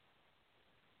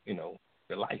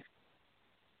 the life.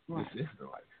 Right. This is the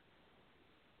life.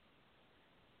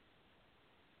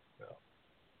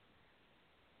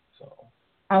 So.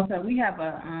 Okay, we have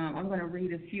I'm going to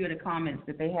read a few of the comments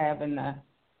that they have in the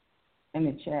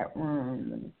chat room.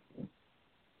 Let me see.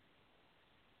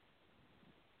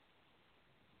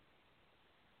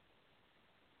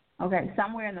 Okay,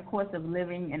 somewhere in the course of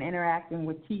living and interacting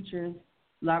with teachers,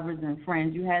 lovers, and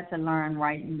friends, you had to learn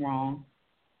right and wrong.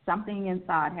 Something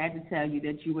inside had to tell you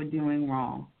that you were doing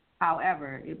wrong.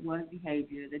 However, it was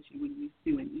behavior that you were used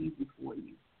to and easy for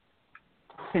you.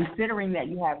 Considering that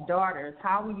you have daughters,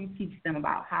 how will you teach them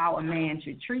about how a man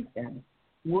should treat them?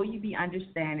 Will you be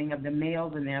understanding of the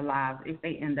males in their lives if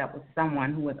they end up with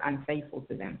someone who is unfaithful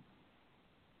to them?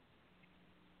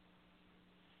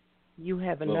 You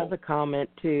have another comment,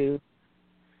 too.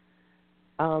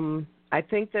 I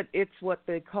think that it's what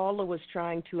the caller was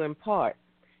trying to impart.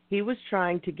 He was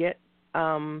trying to get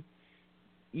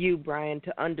you, Brian,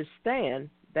 to understand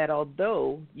that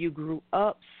although you grew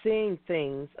up seeing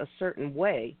things a certain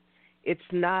way, it's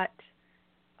not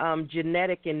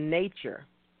genetic in nature.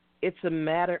 It's a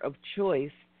matter of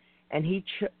choice, and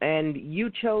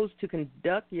you chose to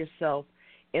conduct yourself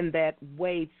in that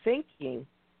way, thinking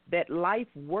that life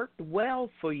worked well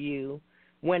for you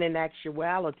when in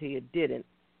actuality it didn't.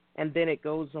 And then it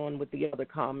goes on with the other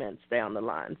comments down the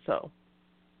line. So.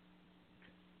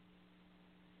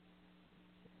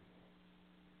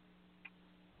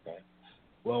 Okay.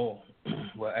 Well,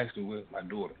 actually, with my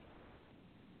daughter,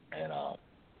 and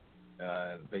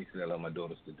basically I love my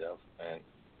daughters to death, and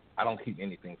I don't keep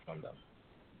anything from them.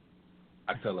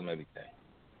 I tell them everything.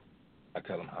 I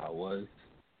tell them how I was.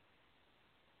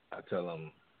 I tell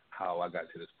them how I got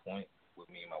to this point with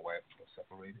me and my wife were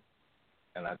separated,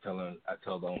 and I tell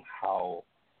them how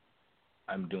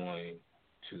I'm doing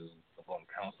to perform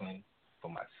counseling for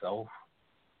myself,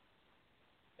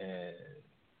 and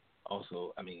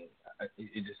also, I mean, I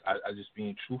just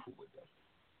being truthful with them,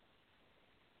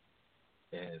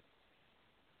 and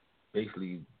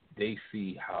basically they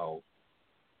see how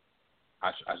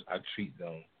I treat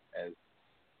them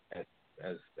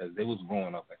as they was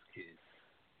growing up as kids,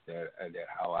 that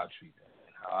how I treat them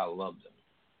and how I love them,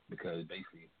 because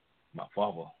basically my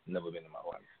father never been in my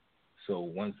life. So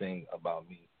one thing about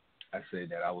me, I said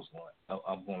that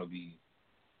I'm going to be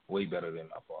way better than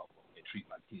my father and treat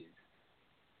my kids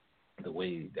the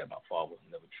way that my father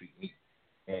never treated me,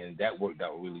 and that worked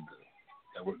out really good.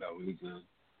 That worked out really good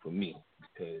for me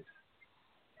because,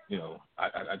 you know,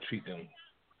 I treat them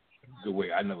the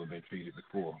way I never been treated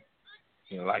before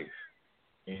in life.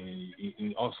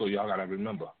 And also, y'all got to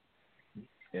remember,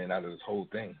 and out of this whole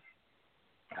thing,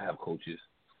 I have coaches,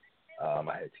 I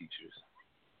had teachers,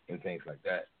 and things like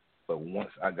that. But once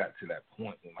I got to that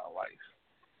point in my life,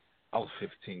 I was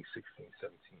 15, 16,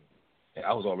 17, and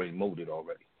I was already molded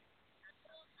already.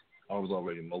 I was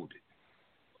already molded.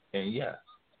 And, yeah,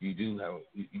 you do have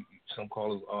some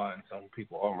callers are and some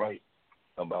people are right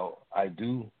about I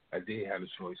did have a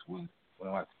choice when I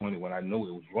was 20 when I knew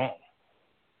it was wrong.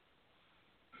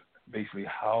 Basically,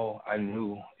 how I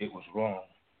knew it was wrong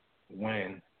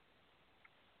when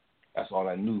that's all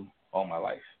I knew all my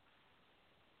life.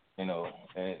 You know,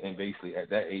 and basically at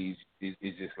that age,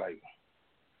 it's just like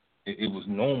it was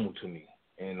normal to me.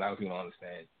 And a lot of people don't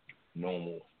understand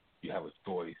normal. You have a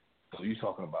choice. So you're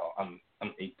talking about I'm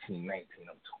 18, 19,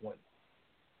 I'm 20.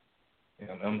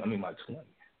 And I'm in my 20s.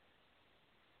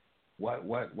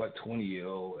 What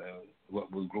 20-year-old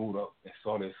what was grown up and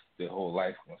saw this their whole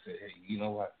life and said, hey, you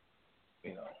know what?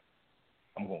 You know,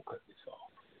 I'm gonna cut this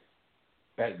off.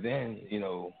 Back then, you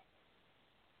know,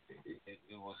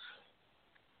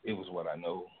 it was what I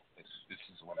know. This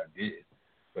is what I did.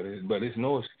 But it's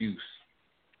no excuse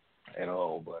at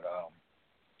all. But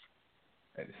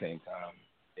at the same time,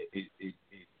 it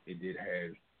did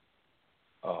have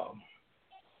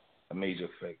a major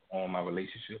effect on my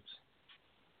relationships.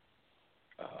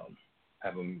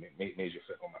 Have a major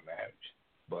effect on my marriage.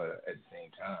 But at the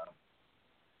same time,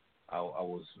 I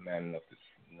was man enough to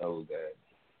know that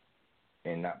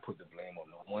and not put the blame on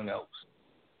no one else.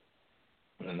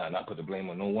 And not put the blame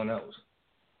on no one else,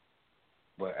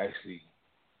 but actually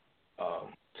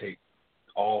take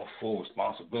all full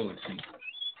responsibility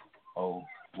of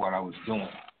what I was doing.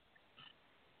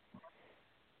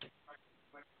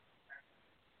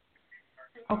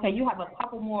 Okay, you have a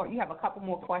couple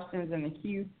more questions in the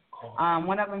queue.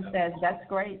 One of them says, that's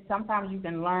great. Sometimes you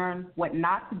can learn what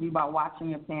not to do by watching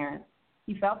your parents.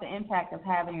 He felt the impact of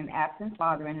having an absent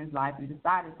father in his life and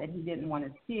decided that he didn't want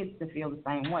his kids to feel the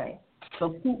same way.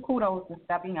 So kudos to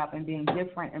stepping up and being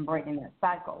different and breaking that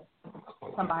cycle.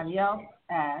 Somebody else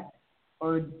asked,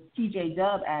 or TJ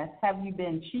Dub asked, have you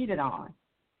been cheated on?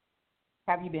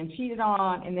 Have you been cheated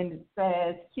on? And then it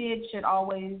says kids should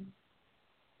always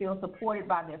feel supported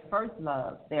by their first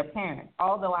love, their parents,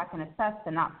 although I can attest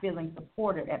to not feeling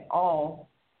supported at all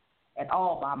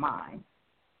by mine.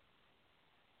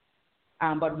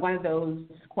 But one of those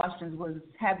questions was,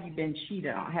 have you been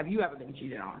cheated on? Have you ever been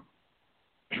cheated on?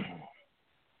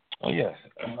 Oh, yes,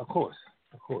 of course.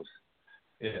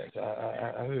 Yes,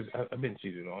 I've been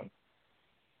cheated on.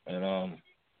 And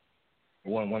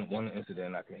one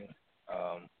incident I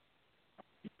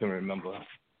can remember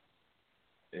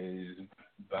is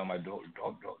by my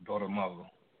daughter mother.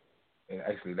 And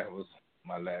actually, that was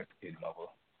my last kid mother.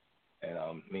 And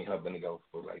me and her been together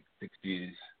for like 6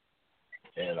 years.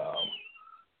 And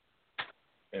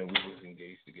we was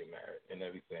engaged to get married and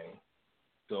everything.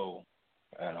 So,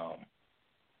 and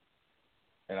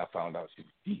I found out she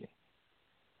was cheating.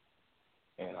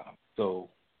 And so,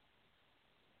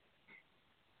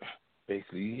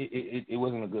 basically, it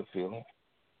wasn't a good feeling.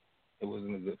 It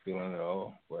wasn't a good feeling at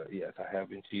all. But yes, I have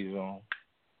been cheated on.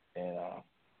 And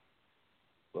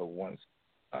but once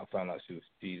I found out she was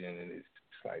cheating, and it's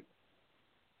like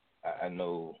I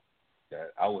know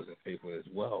that I wasn't faithful as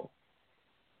well.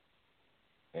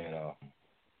 And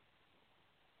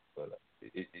but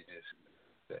it just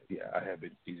that I have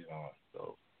been cheated on.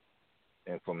 So,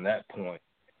 and from that point,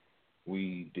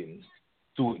 we didn't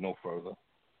do it no further.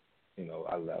 You know,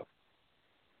 I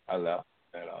left,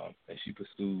 and she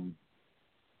pursued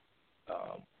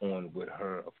on with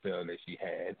her affair that she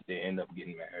had. They ended up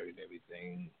getting married and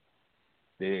everything.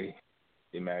 Their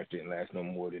marriage didn't last no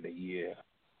more than a year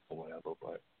or whatever.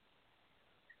 But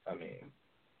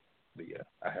yeah,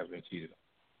 I have been cheated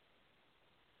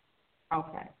on.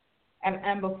 Okay,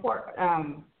 and before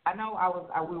I know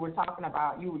we were talking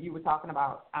about you were talking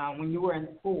about when you were in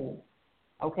school,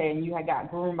 okay, and you had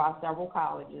got groomed by several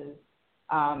colleges,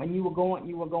 and you were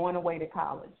going away to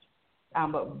college.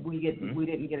 but we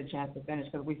didn't get a chance to finish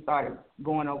because we started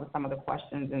going over some of the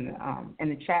questions in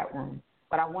the chat room.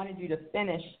 But I wanted you to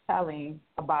finish telling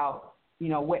about,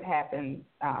 what happened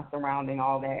surrounding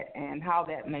all that and how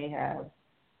that may have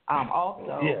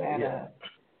also had an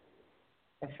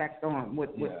effect on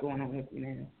what's going on with you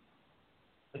now.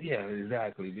 Yeah,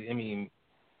 exactly. I mean,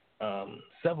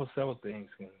 several things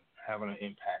can have an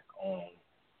impact on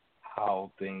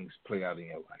how things play out in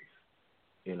your life.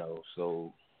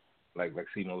 So like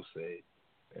Simo said,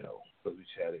 because we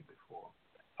chatted before,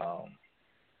 I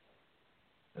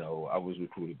was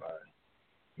recruited by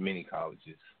many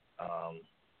colleges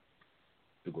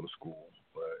to go to school,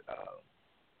 but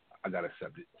I got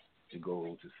accepted to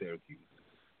go to Syracuse,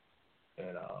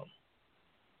 and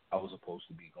I was supposed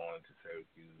to be going to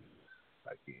Syracuse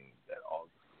like in that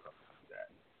August or something like that.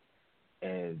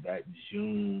 And that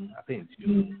June, I think it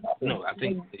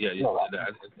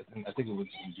was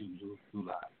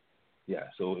July. Yeah,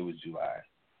 so it was July.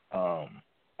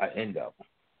 I end up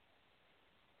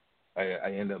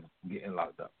getting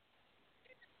locked up,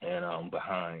 and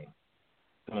behind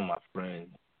some of my friends,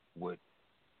 what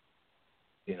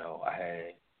I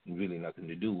had really nothing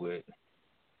to do with,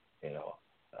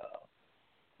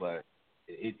 but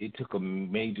it took a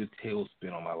major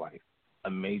tailspin on my life, a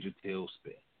major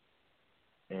tailspin.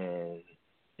 And,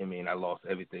 I mean, I lost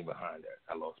everything behind that.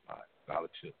 I lost my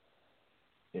scholarship,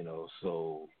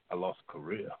 so I lost a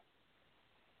career.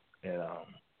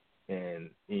 And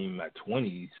in my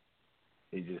 20s,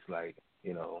 it just like,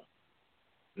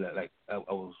 like I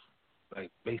was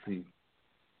like basically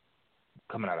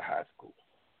coming out of high school.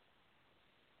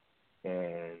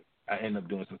 And I ended up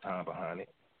doing some time behind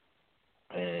it.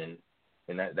 And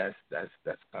that's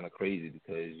kind of crazy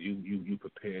because you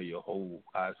prepare your whole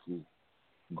high school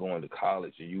going to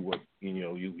college, and you work,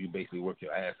 you basically work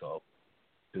your ass off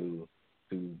to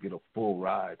get a full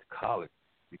ride to college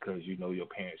because your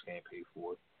parents can't pay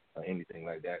for it or anything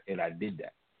like that. And I did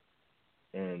that,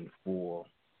 and for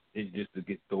it just to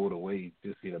get thrown away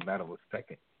just in a matter of a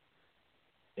second,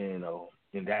 and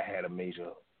that had a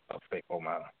major effect on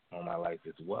my life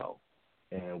as well.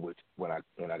 And which when I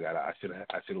got out, I should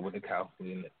have went to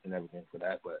counseling and everything for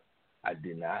that, but I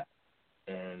did not.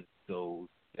 And so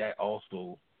that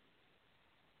also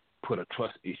put a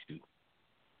trust issue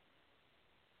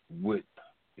with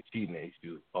the cheating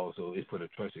issue. Also, it put a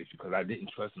trust issue because I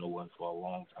didn't trust no one for a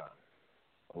long time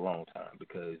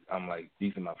because I'm like,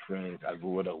 these are my friends. I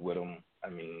grew up with them. I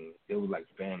mean, it was like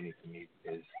family to me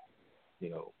because,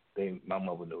 my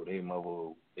mother knew their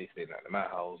mother. They stayed at my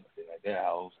house, I stayed at their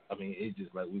house. I mean, it's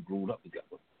just like we grew up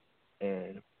together,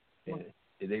 and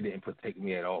they didn't protect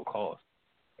me at all costs,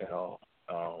 at all.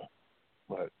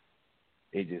 But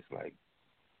it just like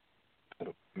put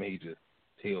a major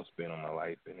tailspin on my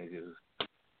life, and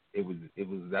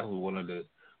that was one of the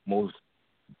most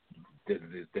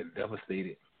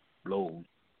devastated blows.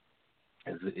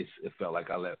 As it felt like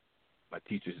I let my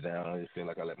teachers down. It felt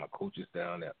like I let my coaches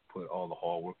down that put all the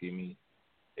hard work in me.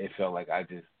 It felt like I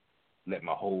just let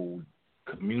my whole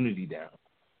community down.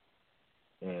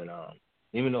 And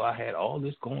even though I had all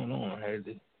this going on, I had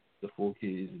the 4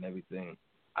 kids and everything,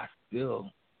 I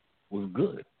still was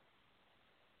good.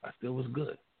 I still had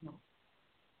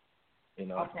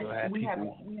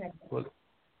people.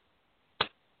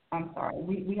 I'm sorry.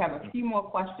 We have a few more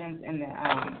questions in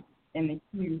the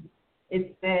queue.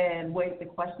 It said, the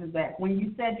question is that when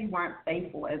you said you weren't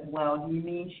faithful as well, do you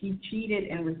mean she cheated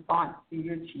in response to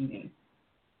your cheating?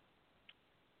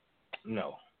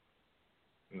 No.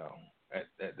 At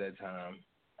that time,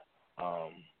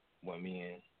 when me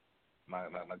and my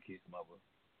kid's mother,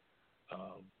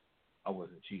 I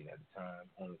wasn't cheating at the time.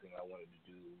 Only thing I wanted to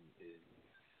do is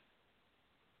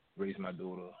raise my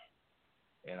daughter,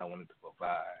 and I wanted to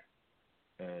provide.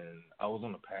 And I was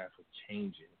on the path of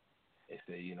changing and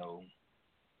say,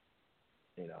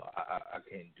 I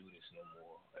can't do this no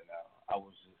more. And I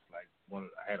was just like,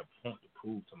 I had a point to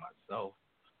prove to myself,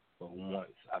 but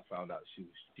once I found out she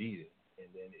was cheating, and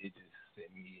then it just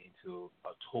sent me into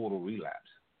a total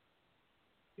relapse,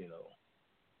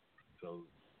 So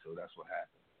that's what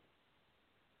happened.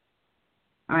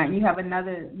 All right, you have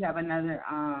another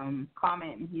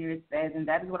comment here. It says, and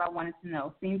that is what I wanted to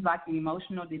know. Seems like the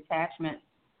emotional detachment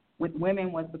with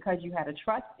women was because you had a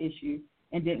trust issue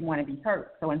and didn't want to be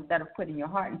hurt. So instead of putting your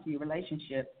heart into your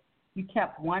relationship, you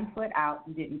kept one foot out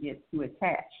and didn't get too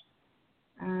attached.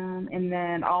 And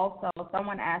then also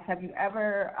someone asked, have you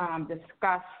ever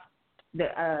discussed the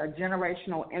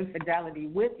generational infidelity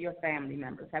with your family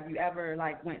members? Have you ever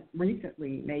went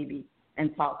recently maybe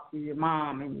and talked to your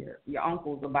mom and your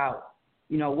uncles about,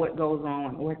 what goes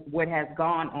on, what has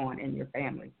gone on in your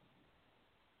family?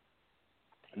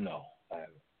 No, I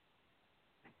haven't.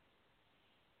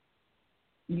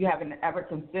 You haven't ever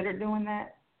considered doing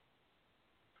that?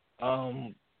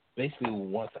 Basically,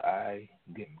 once I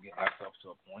get myself to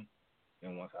a point,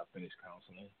 and once I finish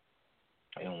counseling,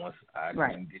 and once I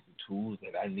can get the tools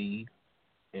that I need,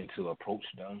 and to approach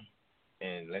them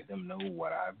and let them know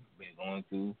what I've been going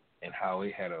through and how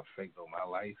it had an effect on my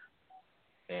life,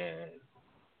 and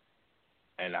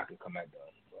I can come at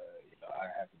them. But I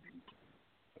have to be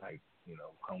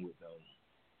come with them,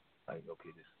 like,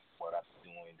 okay, this is what I'm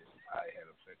doing, this is how it had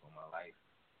an effect on my life.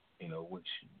 Which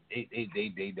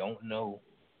they don't know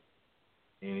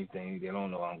anything. They don't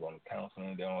know I'm going to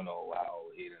counseling. They don't know how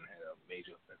it didn't have a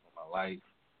major effect on my life,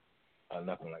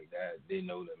 nothing like that. They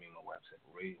know that me and my wife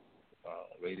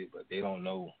separated, but they don't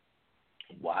know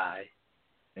why.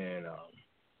 And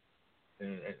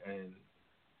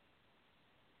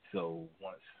so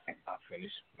once I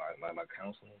finish my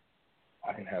counseling,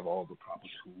 I can have all the proper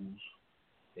tools.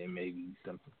 Then maybe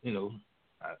something,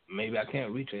 maybe I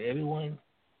can't reach everyone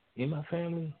in my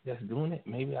family that's doing it.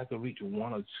 Maybe I could reach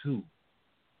one or two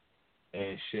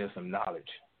and share some knowledge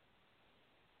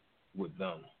with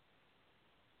them.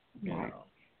 Right.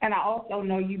 And I also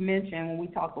know you mentioned when we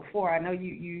talked before, I know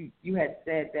you had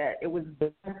said that it was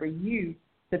better for you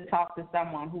to talk to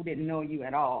someone who didn't know you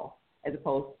at all as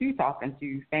opposed to talking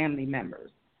to family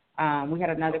members. We had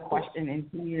another question in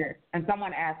here, and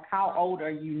someone asked, how old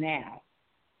are you now?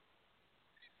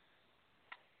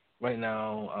 Right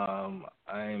now,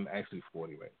 I'm actually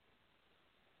 40 right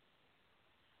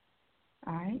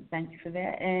now. All right, thank you for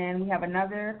that. And we have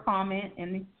another comment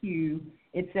in the queue.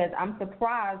 It says, I'm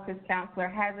surprised his counselor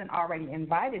hasn't already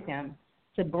invited him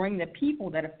to bring the people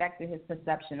that affected his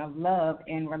perception of love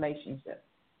in relationships.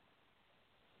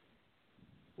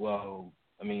 Well,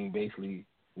 I mean, basically,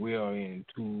 we are in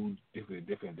two different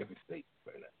states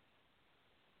right now.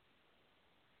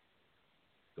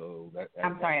 So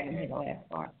I'm sorry, I didn't hear the last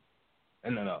part.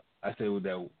 No. I said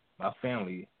that my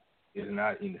family is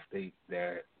not in the state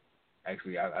that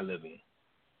actually I live in.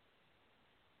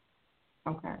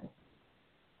 Okay.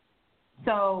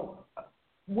 So,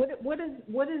 what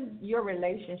is your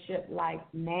relationship like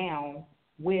now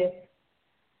with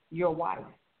your wife?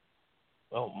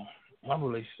 Well, my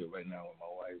relationship right now with my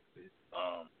wife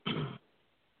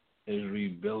is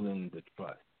rebuilding the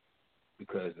trust,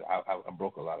 because I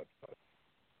broke a lot of trust.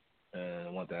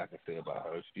 And one thing I can say about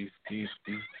her, she's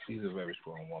a very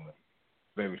strong woman,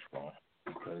 very strong,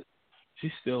 because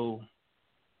she's still,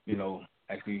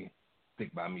 actually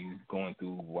stick by me going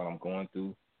through what I'm going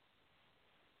through.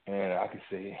 And I can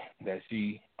say that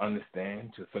she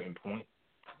understands to a certain point,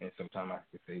 and sometimes I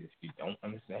can say that she don't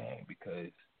understand, because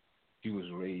she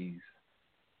was raised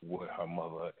with her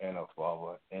mother and her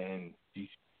father, and she's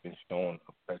been shown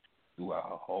affection throughout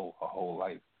her whole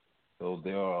life. So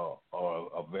they are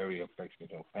a very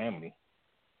affectionate family,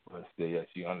 but still, yeah,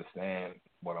 she understands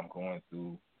what I'm going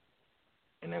through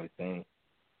and everything.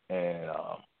 And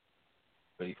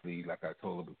basically, like I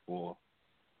told her before,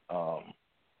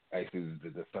 actually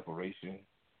the separation,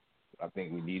 I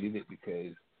think we needed it,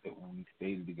 because if we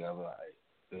stayed together,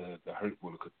 the hurt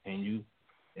would have continued,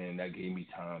 and that gave me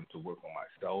time to work on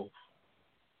myself.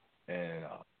 And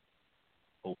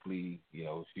hopefully,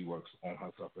 she works on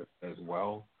herself as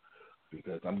well,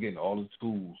 because I'm getting all the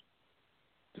tools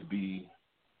to be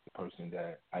the person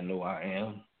that I know I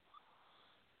am.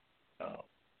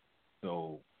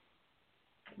 So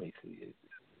basically, it's,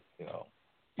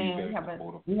 and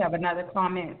we have another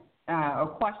comment or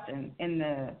question in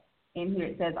here.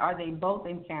 It says, are they both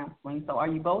in counseling? So are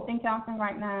you both in counseling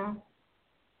right now?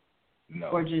 No.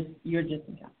 Or you're just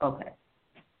in counseling? Okay.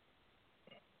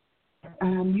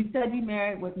 You said you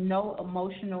married with no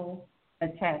emotional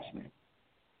attachment.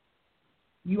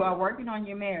 You are working on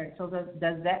your marriage, so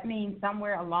does that mean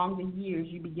somewhere along the years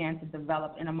you began to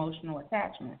develop an emotional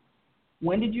attachment?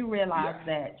 When did you realize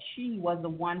that she was the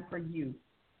one for you?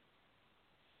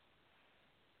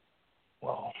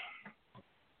 Well,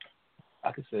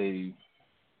 I could say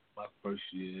my first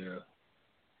year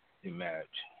in marriage.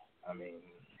 I mean,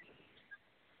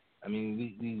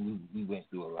 we went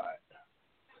through a lot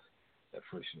that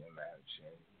first year in marriage,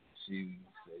 and she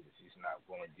said that she's not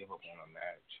going to give up on her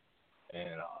marriage.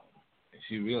 And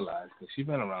she realized, because she's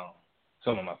been around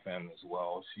some of my family as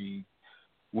well, she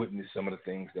witnessed some of the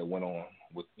things that went on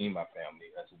within my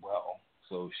family as well.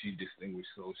 So she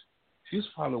distinguished. So she was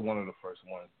probably one of the first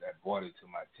ones that brought it to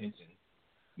my attention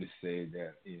to say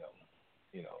that,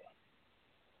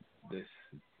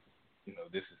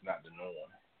 this is not the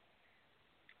norm.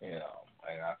 And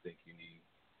I think you need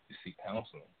to seek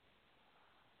counseling.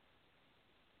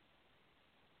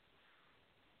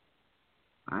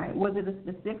 All right. Was it a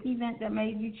specific event that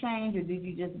made you change, or did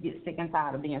you just get sick and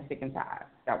tired of being sick and tired?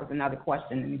 That was another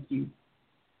question in the queue.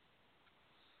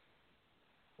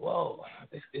 Well,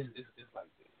 it's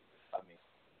like this. I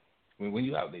mean, when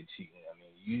you're out there cheating, I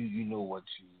mean, you know what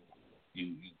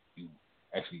you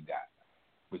actually got,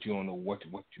 but you don't know what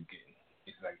you're getting.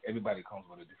 It's like everybody comes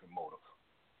with a different motive.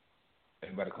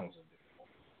 Everybody comes with a different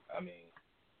motive. I mean,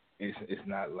 it's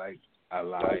not like I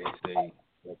lie and say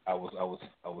I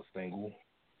was single.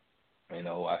 You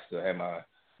know, I still had my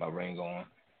ring on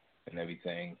and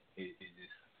everything. It's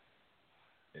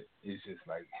just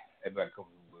like everybody comes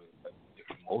with a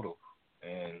different motive,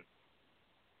 and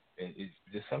it's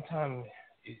just sometimes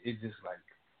it's just like,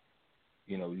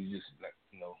 you know, you just like,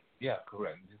 you know, yeah,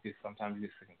 correct. Sometimes you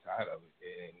get sick and tired of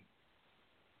it,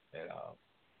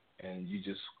 and you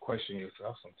just question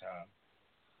yourself sometimes,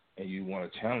 and you want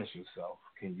to challenge yourself.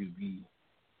 Can you be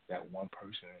that one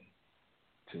person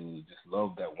to just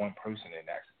love that one person, and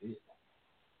that's it?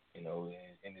 You know,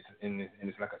 and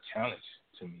it's like a challenge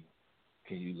to me.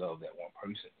 Can you love that one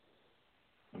person?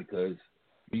 Because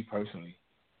me personally,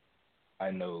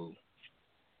 I know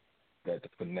that the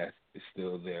finesse is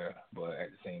still there, but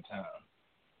at the same time,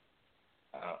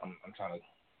 I'm trying to,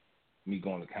 me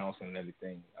going to counseling and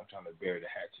everything, I'm trying to bury the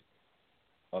hatchet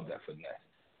of that finesse.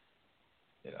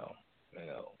 You know,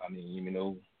 I mean, even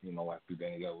though, you know, I've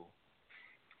been together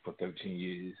for 13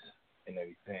 years and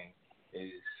everything,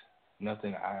 is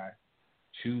nothing I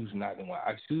choose not to want.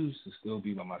 I choose to still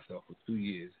be by myself for 2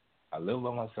 years. I live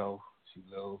by myself. She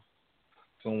lives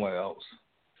somewhere else,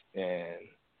 and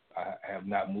I have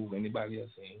not moved anybody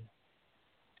else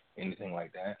in, anything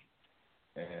like that.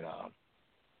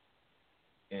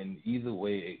 And either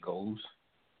way it goes,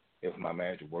 if my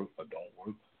marriage work or don't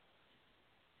work,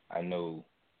 I know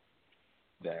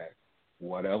that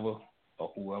whatever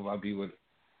or whoever I be with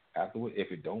afterward,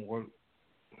 if it don't work,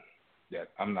 that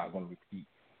I'm not going to repeat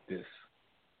this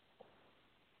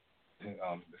the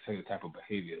same type of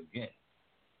behavior again,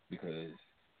 because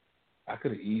I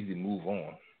could have easily moved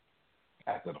on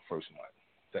after the first month,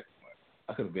 second month.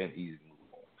 I could have been easy to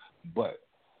move on. But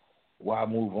why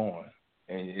move on?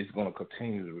 And it's going to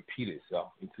continue to repeat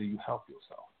itself until you help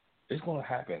yourself. It's going to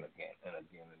happen again and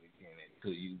again and again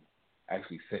until you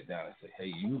actually sit down and say,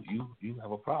 hey, you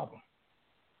have a problem.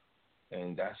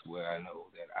 And that's where I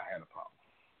know that I had a problem.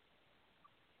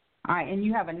 All right, and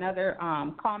you have another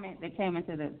comment that came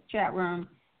into the chat room.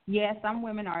 Yes, some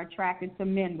women are attracted to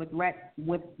men with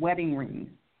wedding rings.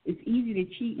 It's easy to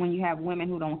cheat when you have women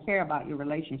who don't care about your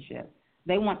relationship.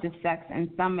 They want the sex, and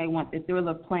some may want the thrill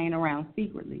of playing around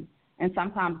secretly. And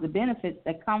sometimes the benefits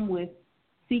that come with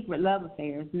secret love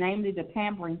affairs, namely the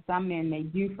pampering some men may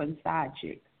do for the side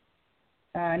chicks.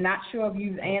 Not sure if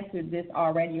you've answered this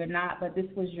already or not, but this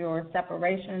was your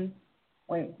separation.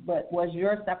 But was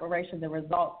your separation the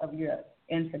result of your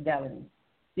infidelity?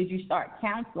 Did you start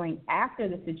counseling after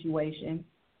the situation?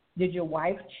 Did your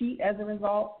wife cheat as a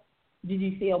result? Did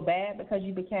you feel bad because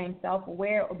you became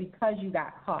self-aware, or because you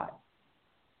got caught?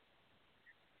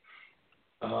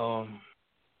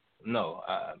 No,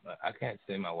 I can't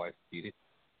say my wife cheated.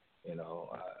 You know,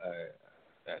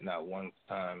 I not one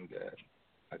time that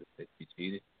I could say she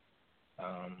cheated.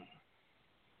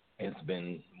 It's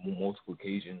been multiple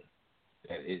occasions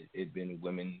that it's been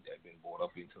women that have been brought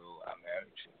up into our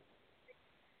marriage.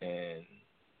 And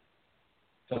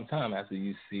sometimes after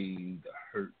you see the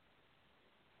hurt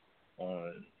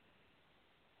on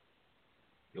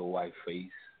your wife's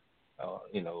face,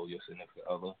 you know, your significant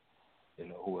other, you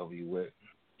know, whoever you with,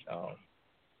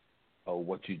 or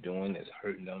what you're doing is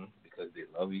hurting them because they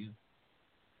love you,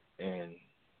 and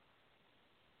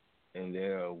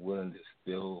they're willing to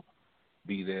still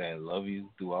be there and love you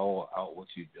through all out what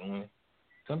you're doing.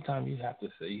 Sometimes you have to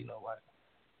say, you know what,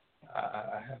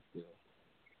 I have to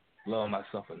love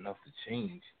myself enough to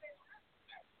change,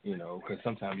 you know, because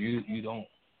sometimes you don't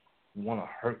want to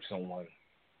hurt someone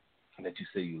that you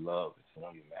say you love,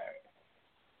 someone you're married.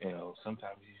 You know,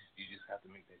 sometimes you just have to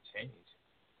make that change.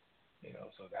 You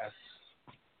know, so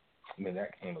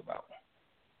that came about.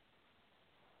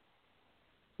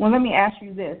 Well, let me ask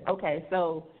you this. Okay,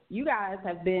 so you guys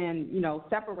have been, you know,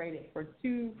 separated for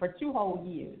two whole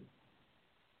years.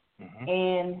 Mm-hmm.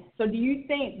 And so do you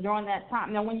think during that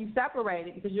time, now when you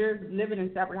separated, because you're living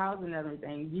in separate houses and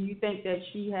everything, do you think that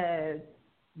she has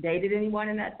dated anyone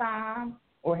in that time?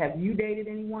 Or have you dated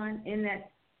anyone in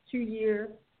that 2-year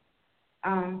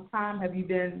time? Have you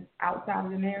been outside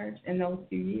of the marriage in those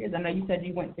 2 years? I know you said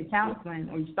you went to counseling,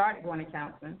 or you started going to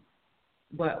counseling,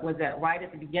 but was that right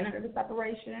at the beginning of the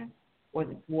separation? Was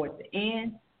it towards the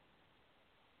end?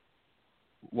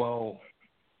 Well,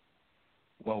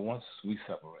 once we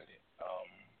separated,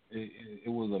 it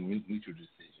was a mutual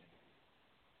decision,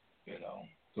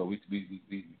 So we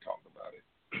talked about it.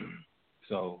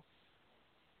 So,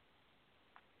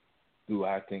 do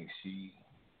I think she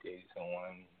dated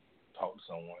someone, talked to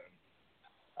someone?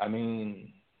 I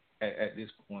mean, at this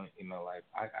point in my life,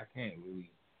 I can't really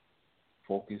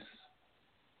focus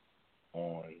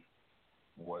on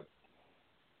what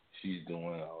she's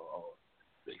doing or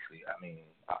basically, I mean,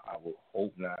 I would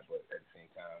hope not, but at the same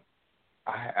time,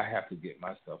 I have to get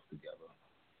myself together,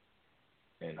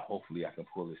 and hopefully I can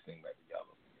pull this thing back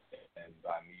together. And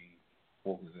by me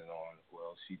focusing on,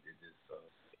 well, she did this,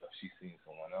 she's seen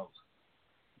someone else,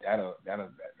 that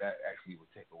actually would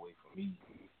take away from me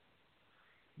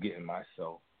getting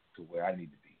myself to where I need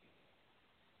to be,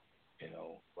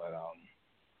 But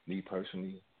me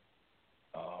personally,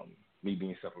 me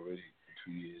being separated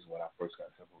for 2 years when I first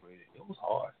got separated, it was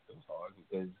hard. It was hard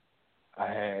because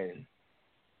I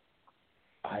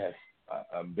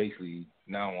basically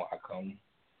now I come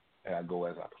and I go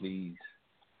as I please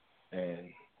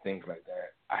and things like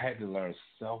that. I had to learn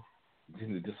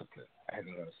discipline. I had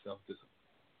to learn self-discipline.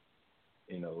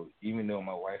 Even though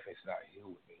my wife is not here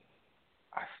with me,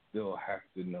 I still have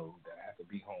to know that I have to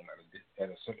be home at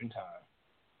a certain time,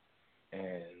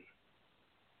 and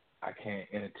I can't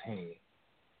entertain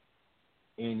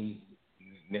any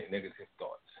negative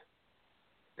thoughts.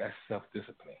 That's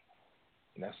self-discipline,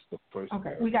 and that's the first.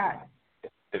 Okay,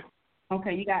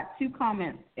 you got 2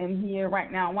 comments in here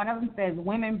right now. One of them says,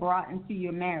 women brought into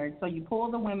your marriage. So you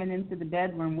pulled the women into the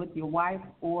bedroom with your wife,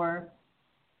 or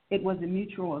it was a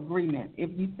mutual agreement? If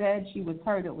you said she was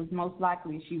hurt, it was most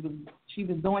likely she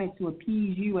was doing it to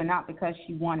appease you and not because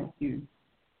she wanted to.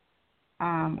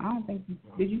 I don't think you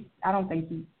did. You? I don't think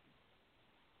you.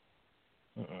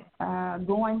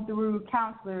 Going through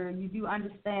counselor, you do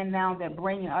understand now that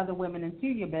bringing other women into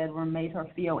your bedroom made her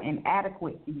feel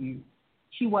inadequate to you.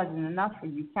 She wasn't enough for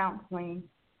you. Counseling,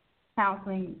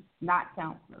 not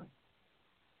counselor.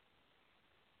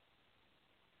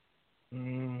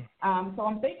 So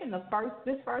I'm thinking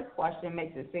this first question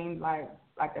makes it seem like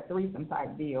a threesome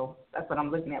type deal. That's what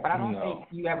I'm looking at. But I don't think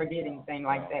you ever did anything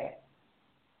like that.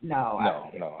 No,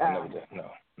 I never did.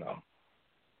 No,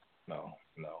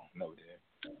 never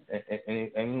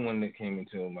did. Anyone that came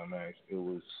into my marriage, it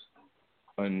was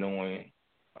unknowing,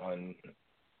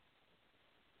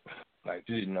 like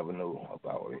you didn't never know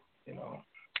about it,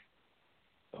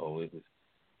 So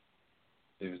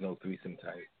there was no threesome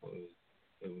type.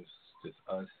 It was just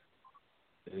us.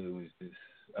 It was just,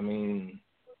 I mean,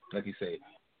 like you say,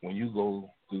 when you go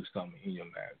through something in your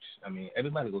marriage, I mean,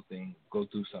 everybody go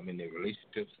through something in their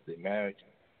relationships, their marriage,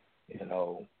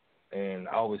 and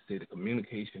I always say the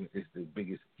communication is the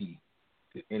biggest key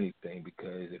to anything,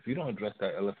 because if you don't address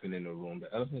that elephant in the room,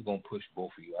 the elephant's going to push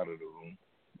both of you out of the room.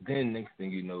 Then next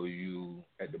thing you know, you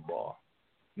at the bar.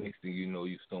 Next thing you know,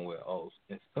 you somewhere else.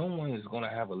 And someone is going to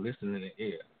have a listening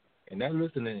ear. And that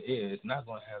listening ear is not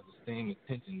going to have the same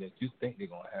intention that you think they're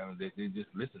going to have, that they're just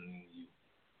listening to you.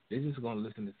 They're just going to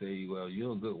listen to say, well,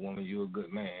 you're a good woman, you're a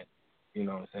good man. You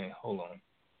know what I'm saying? Hold on.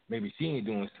 Maybe she ain't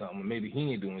doing something. Maybe he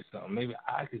ain't doing something. Maybe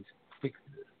I could fix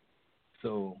this.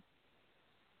 So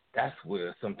that's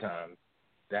where sometimes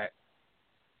that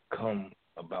come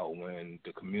about, when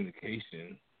the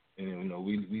communication, and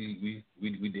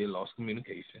we did lost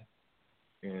communication,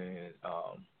 and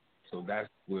so that's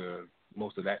where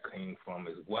most of that came from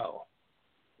as well,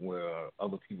 where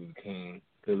other people became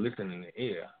the listening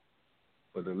ear,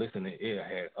 but the listening ear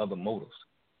had other motives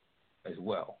as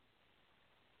well.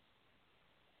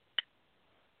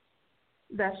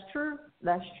 That's true.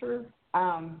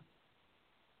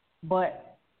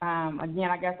 But again,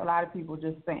 I guess a lot of people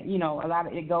just think,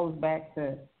 it goes back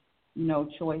to,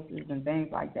 choices and things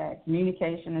like that.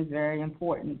 Communication is very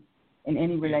important in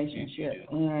any relationship.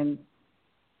 And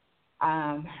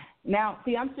now,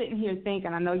 see, I'm sitting here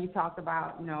thinking, I know you talked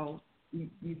about,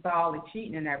 you saw all the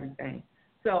cheating and everything.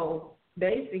 So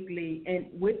basically,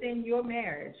 within your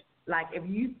marriage, like if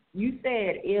you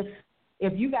said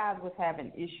if you guys was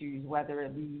having issues, whether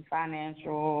it be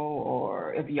financial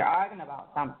or if you're arguing about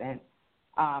something,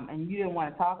 and you didn't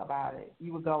want to talk about it,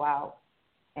 you would go out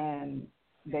and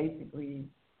basically,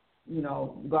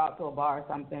 go out to a bar or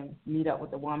something, meet up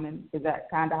with a woman. Is that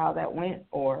kind of how that went,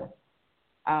 or?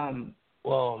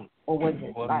 Or was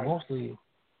it like?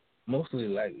 Mostly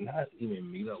like not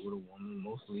even meet up with a woman.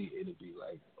 Mostly it'll be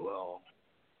like, well,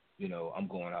 I'm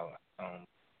going out, I'm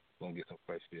going to get some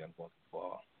fresh air, I'm going to the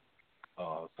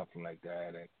bar, something like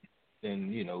that. And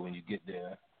when you get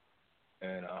there,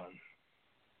 and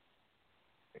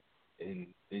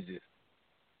it just,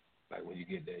 like when you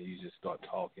get there, you just start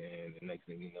talking, and the next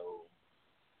thing you know,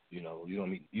 you know, you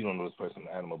don't know this person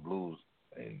from Animal Blues,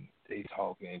 and they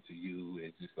talking to you.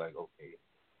 It's just like, okay,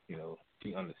 you know,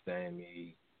 she understand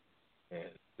me and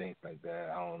things like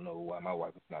that. I don't know why my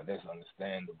wife is not. That's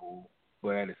understandable.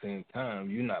 But at the same time,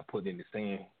 you're not putting in the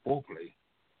same foreplay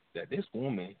that this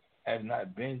woman has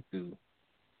not been through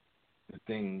the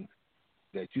things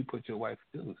that you put your wife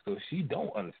through. So she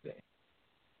don't understand.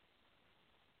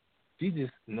 She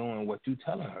just knowing what you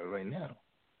telling her right now.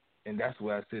 And that's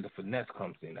where I say the finesse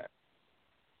comes in at.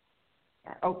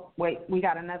 Oh, wait, we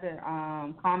got another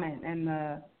comment in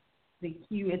the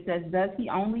queue. It says, does he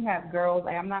only have girls?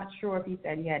 I'm not sure if he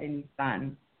said he had any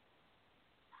sons.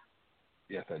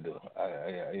 Yes, I do.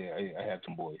 I have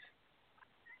some boys.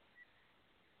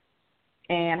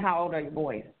 And how old are your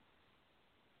boys?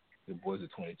 The boys are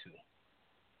 22.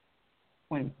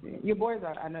 22. Your boys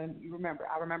are, I know you remember,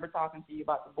 I remember talking to you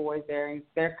about the boys there, and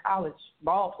they're college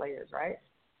ball players, right?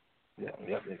 Yeah,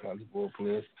 they're college ball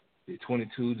players. They're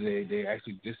 22. They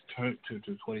actually just turned to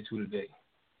 22 today.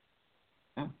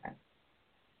 Okay.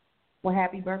 Well,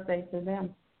 happy birthday to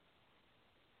them.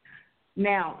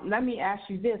 Now, let me ask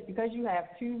you this, because you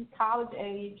have two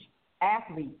college-age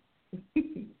athletes,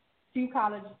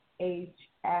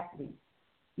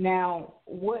 Now,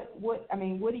 what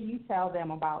do you tell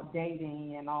them about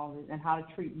dating and all this, and how to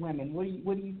treat women? What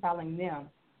are you telling them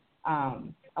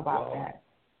about that?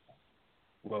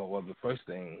 Well, the first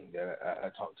thing that I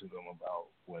talked to them about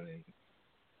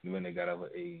when they got of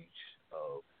age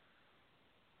of,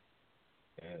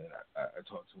 and I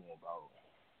talked to them about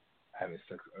having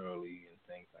sex early and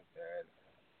things like that,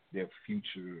 their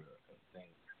future and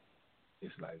things.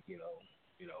 It's like, you know,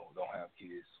 don't have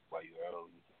kids while you're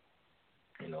early.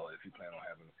 You know, if you plan on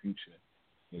having a future,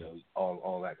 you know,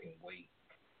 all that can wait.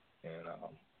 And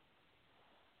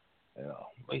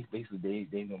basically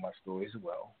they know my story as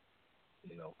well.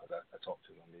 You know, because I talked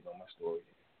to them, they know my story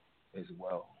as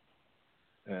well.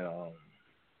 And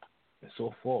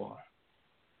so far,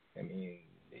 I mean,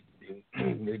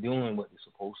 they're doing what they're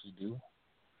supposed to do.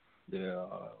 They're,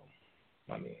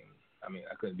 I mean,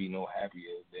 I couldn't be no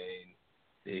happier.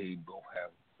 They both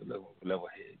have level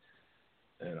heads,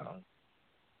 and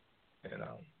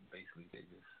basically they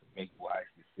just make wise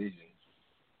decisions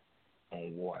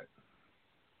on what.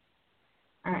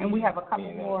 And we have a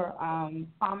couple more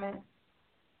comments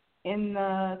in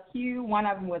the queue. One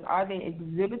of them was, are they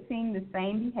exhibiting the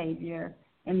same behavior?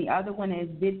 And the other one is,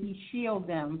 did he shield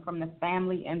them from the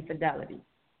family infidelity?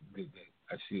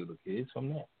 I shield the kids from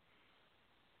that.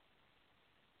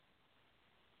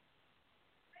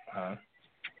 Huh?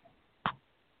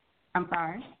 I'm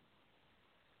sorry?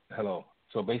 Hello.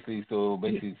 So basically, so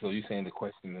you're saying the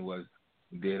question was,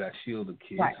 did I shield the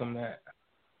kids from that?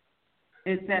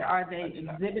 It said, are they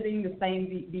exhibiting the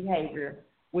same behavior?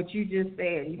 What you just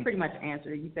said, you pretty much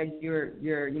answered it. You said you're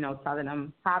telling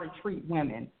them how to treat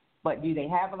women, but do they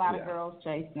have a lot of girls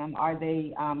chasing them? Are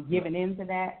they giving in to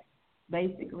that,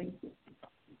 basically?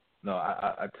 No,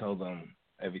 I tell them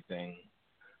everything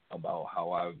about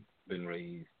how I've been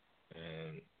raised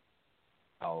and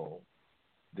how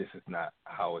this is not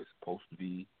how it's supposed to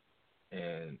be,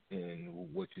 and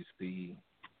what you see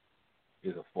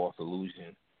is a false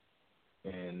illusion,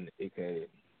 and it can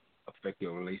affect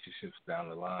your relationships down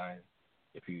the line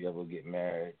if you ever get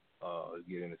married or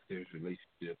get in a serious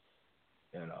relationship.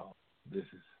 This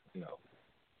is,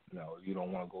 you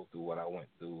don't want to go through what I went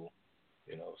through,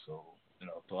 so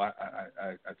I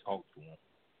talk to them.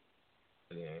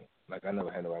 And like I never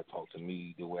had nobody talk to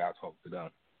me the way I talk to them.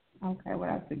 Okay, well,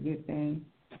 that's a good thing.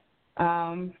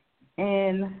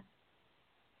 And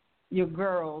your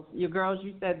girls, you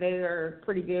said they are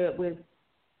pretty good with,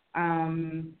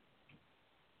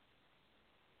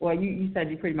 well, you said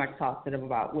you pretty much talked to them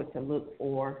about what to look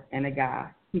for in a guy,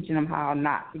 teaching them how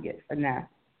not to get finessed.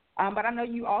 But I know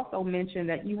you also mentioned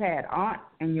that you had aunts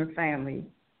in your family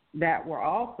that were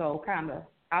also kind of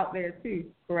out there too,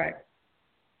 correct?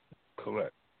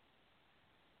 Correct.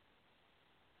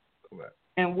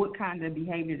 And what kind of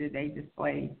behavior did they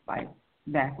display, like,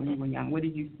 back when you were young? What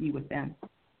did you see with them?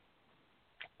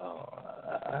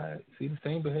 I see the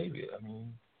same behavior. I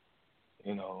mean,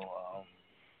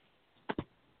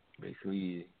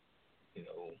 basically,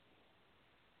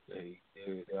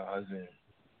 their husband,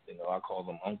 I call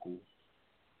them uncle,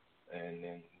 and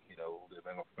then, they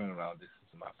bring a friend around. This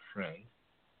is my friend.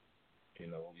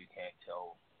 You can't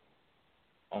tell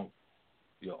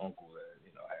your uncle that,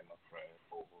 I had my friend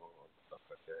over or stuff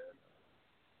like that,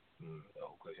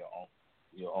 because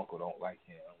your uncle don't like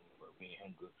him, but me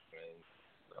and him good friends,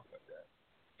 stuff like that.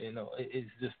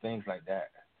 It's just things like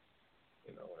that,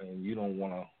 and you don't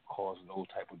want to cause no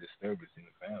type of disturbance in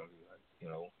the family, like,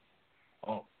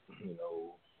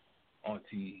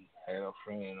 auntie had a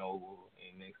friend over,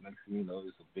 and next thing you know,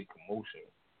 it's a big commotion.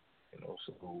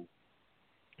 So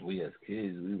we as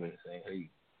kids, we been saying, hey,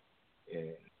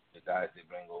 and the guys they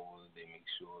bring over, they make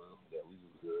sure that we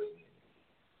was good.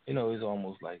 And, it's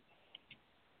almost like,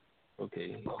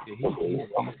 okay,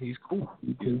 he's cool.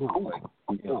 He's cool. Like,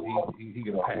 he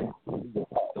get a pass.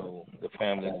 So the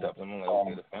family accepted him. I'm like,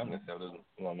 okay, the family accepted him.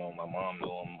 My mom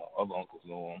know him, my other uncles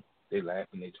know him. They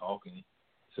laughing, they talking.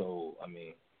 So, I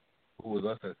mean, who was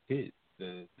us as kids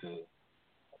to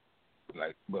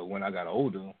but when I got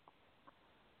older,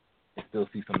 I still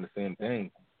see some of the same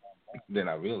things. Then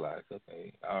I realized,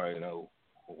 okay, I already know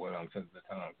what I'm saying. The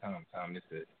time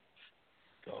this is.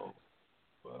 So,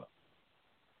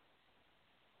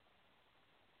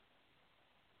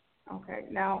 Okay.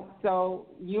 Now, so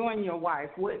you and your wife,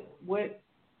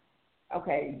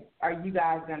 okay, are you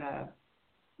guys gonna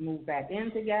move back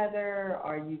in together?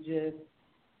 Or are you just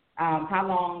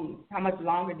how much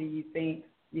longer do you think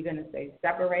you're gonna stay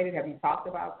separated? Have you talked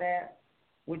about that?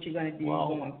 What you're gonna do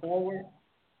going forward?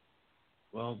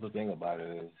 Well, the thing about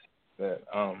it is that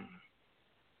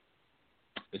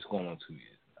it's going on 2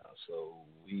 years now, so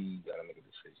we gotta make a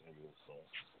decision real soon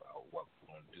about what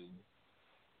we're gonna do.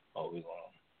 Are we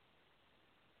gonna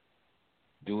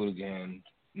do it again?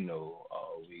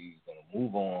 Are we gonna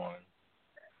move on?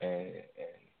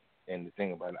 And the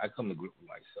thing about it, I come to grip with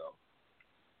myself.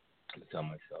 I tell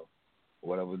myself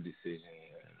whatever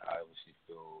decision and however she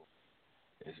feel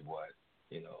is what.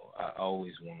 I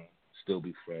always want to still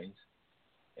be friends.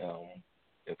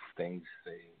 If things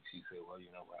she said, well,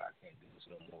 you know what, I can't do this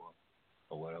no more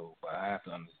or whatever, but I have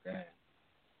to understand.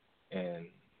 And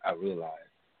I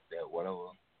realize that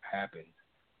whatever happened,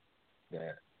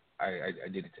 that I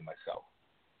did it to myself.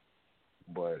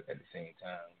 But at the same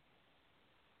time,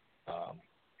 I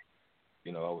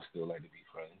would still like to be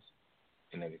friends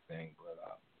and everything.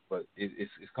 But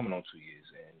it's coming on 2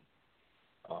 years and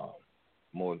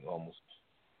more than almost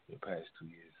the past 2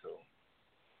 years. So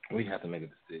we have to make a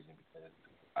decision because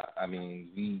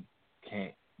we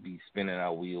can't be spinning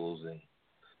our wheels and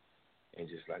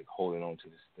just like holding on to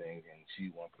this thing. And she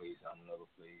one place, I'm another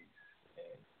place,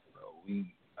 and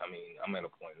I'm at a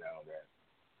point now that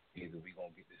either we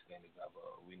gonna get this thing together,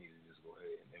 or we need to just go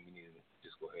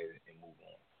ahead and move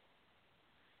on.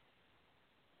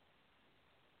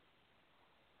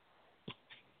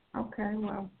 Okay,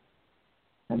 well,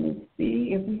 let me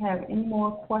see if we have any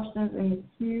more questions in the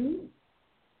queue.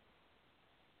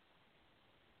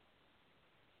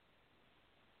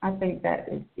 I think that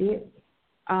is it.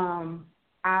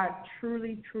 I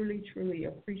truly, truly, truly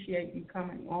appreciate you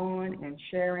coming on and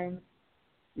sharing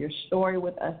your story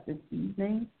with us this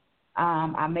evening.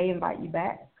 I may invite you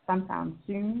back sometime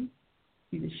soon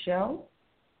to the show.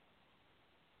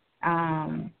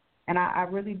 And I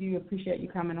really do appreciate you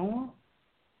coming on.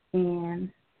 And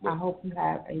I hope you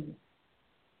have a...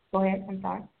 Go ahead, I'm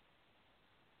sorry.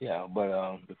 Yeah,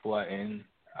 but before I end,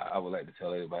 I would like to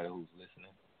tell everybody who's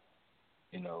listening,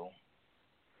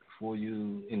 before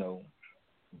you,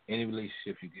 any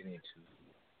relationship you get into,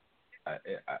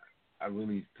 I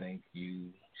really think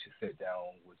you should sit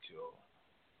down with your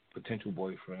potential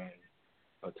boyfriend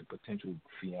or to potential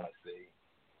fiance,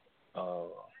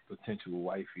 potential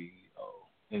wifey, or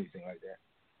anything like that,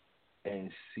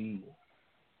 and see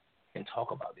and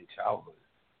talk about their childhood.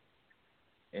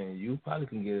 And you probably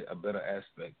can get a better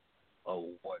aspect of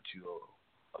what you're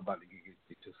about to get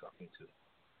yourself into.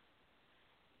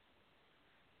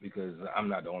 Because I'm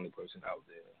not the only person out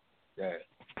there that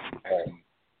actually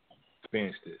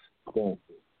experienced this.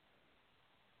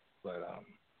 But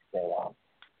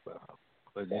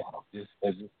just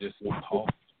talk,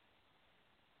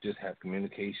 just have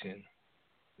communication,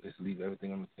 just leave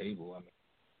everything on the table.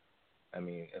 I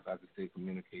mean, if I could say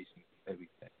communication is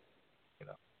everything,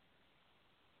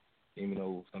 Even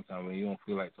though sometimes when you don't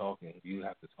feel like talking, you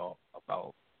have to talk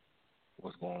about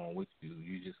what's going on with you.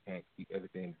 You just can't keep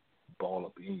everything ball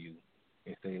up in you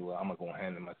and say, well, I'm not going to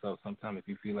handle it myself. Sometimes if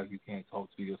you feel like you can't talk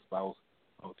to your spouse,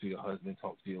 talk to your husband,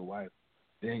 talk to your wife,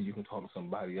 then you can talk to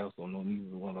somebody else or know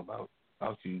neither one about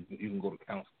you. You can go to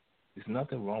counseling. There's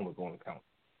nothing wrong with going to counseling.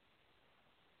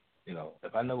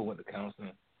 If I never went to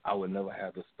counseling, I would never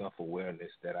have the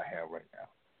self-awareness that I have right now.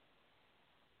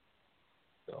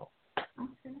 So.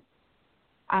 Okay.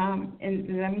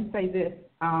 And let me say this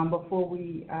before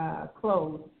we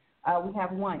close. We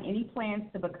have one. Any plans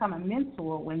to become a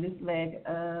mentor when this leg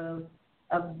of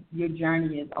your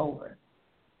journey is over?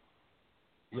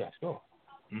 Yeah, sure.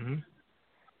 Mhm.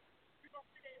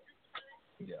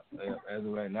 Yeah. As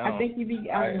of right now, I think you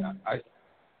be.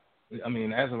 I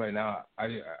mean, as of right now,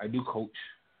 I do coach.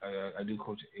 I do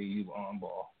coach AU on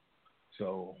ball.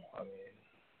 So I mean,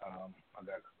 I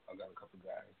got a couple of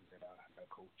guys that I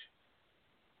coach,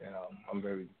 and I'm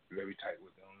very very tight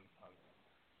with them.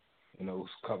 You know,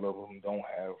 a couple of them don't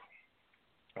have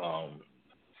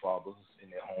fathers in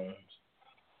their homes,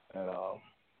 and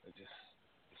they're just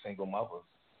single mothers,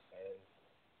 and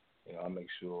you know, I make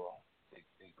sure they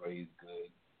raise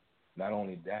good. Not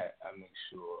only that, I make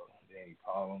sure if there are any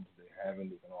problems they're having,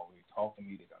 they can always talk to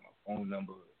me. They got my phone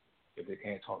number. If they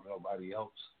can't talk to nobody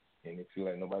else, and they feel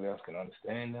like nobody else can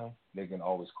understand them, they can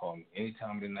always call me any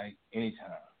time of the night,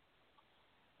 anytime.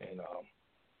 And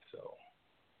so.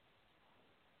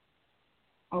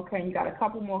 Okay, you got a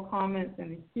couple more comments in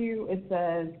the queue. It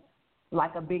says,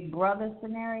 like a big brother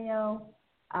scenario.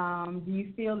 Do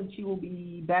you feel that you will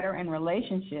be better in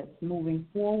relationships moving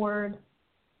forward?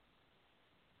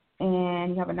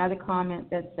 And you have another comment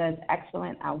that says,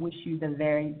 excellent, I wish you the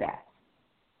very best.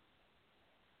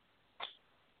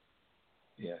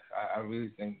 Yes, I really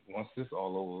think once this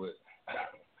all over with,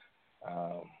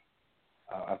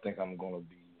 I think I'm going to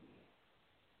be,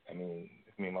 I mean,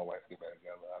 if me and my wife get back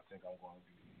together, I think I'm going to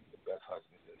be the best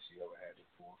husband that she ever had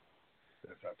before.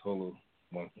 Because I told her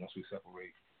once we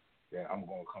separate that I'm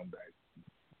going to come back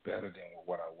better than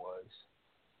what I was.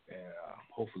 And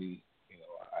hopefully, you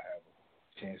know, I have a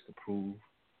chance to prove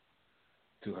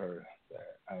to her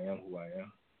that I am who I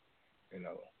am, you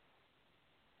know.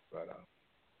 But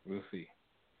we'll see.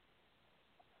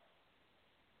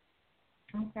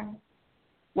 Okay.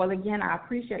 Well, again, I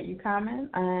appreciate you coming,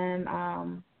 and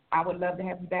I would love to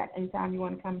have you back anytime you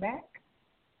want to come back.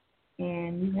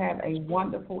 And you have a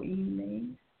wonderful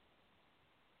evening,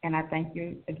 and I thank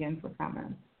you again for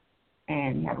coming.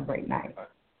 And you have a great night. All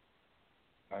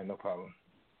right, no problem.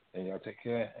 And y'all take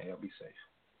care, and y'all be safe.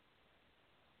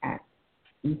 All right.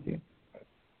 You too.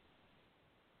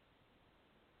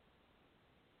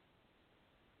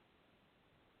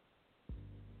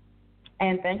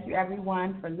 And thank you,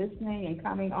 everyone, for listening and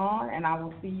coming on, and I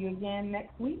will see you again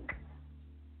next week.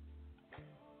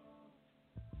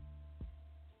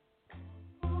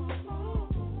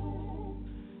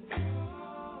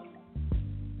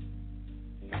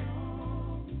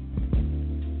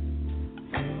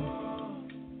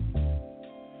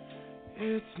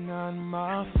 It's not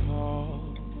my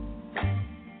fault.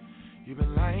 You've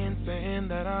been lying, saying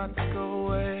that I took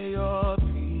away your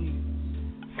peace.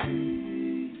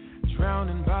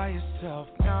 Drowning by yourself,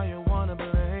 now you wanna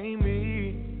blame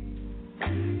me.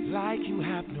 Like you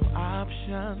have no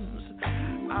options.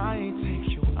 I ain't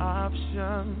take your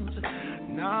options.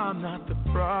 Now I'm not the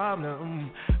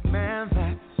problem, man,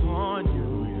 that's on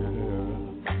you,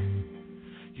 yeah.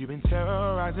 You've been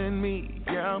terrorizing me,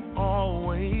 yeah, I'm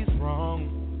always wrong.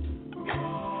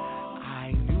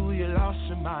 I knew you lost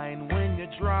your mind when you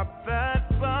dropped that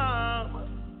bomb.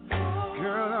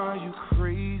 Girl, are you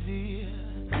crazy?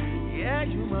 Yeah,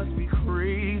 you must be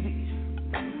crazy.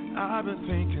 I've been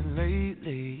thinking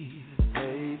lately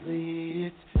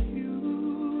it's you.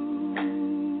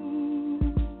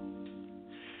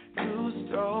 You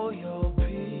stole your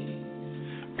peace,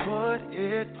 put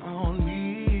it on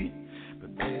me,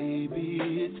 but baby,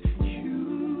 it's you.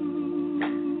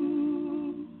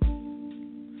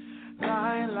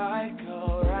 Lie like a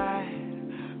rat,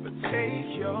 but take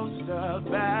your stuff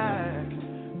back,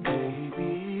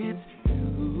 baby, it's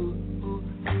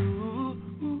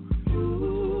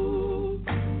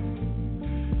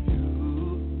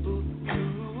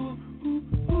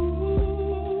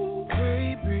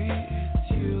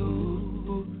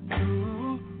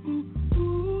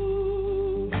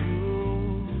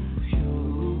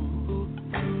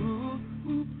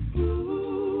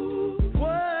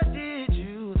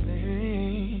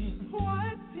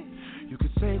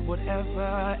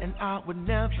and I would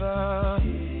never.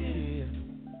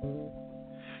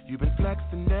 You've been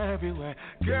flexing everywhere,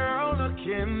 girl. Look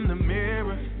in the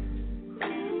mirror,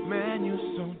 man. You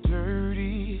so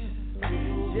dirty.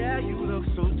 Yeah, you look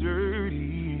so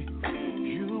dirty.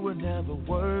 You were never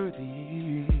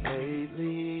worthy.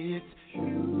 Lately, it's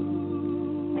you.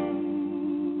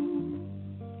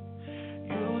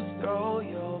 You stole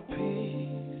your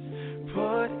peace,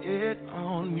 put it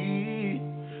on me.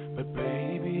 But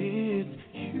baby, it's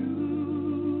you.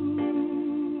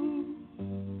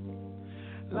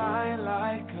 Lie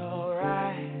like a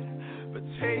rat, but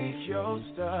take your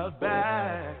stuff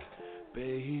back.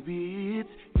 Baby, it's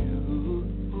you.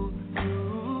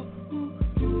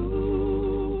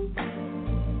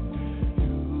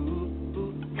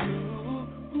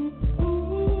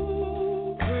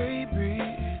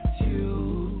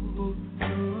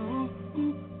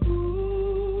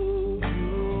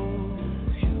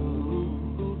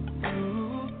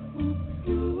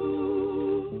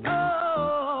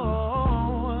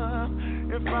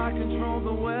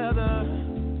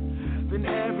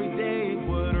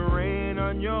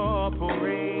 your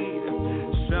parade.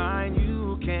 Shine,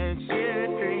 you can't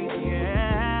shake,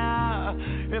 yeah.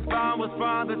 If I was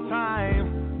Father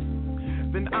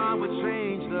Time, then I would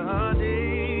change the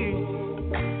day.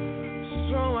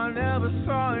 So I never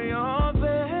saw your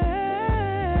face.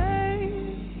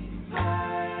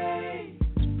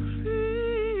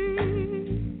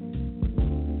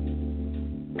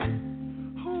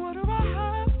 What do I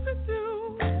have to do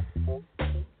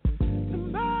to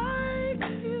make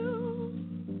you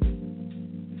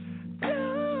do?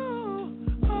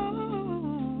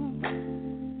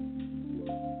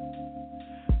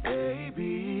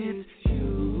 Baby, it's you.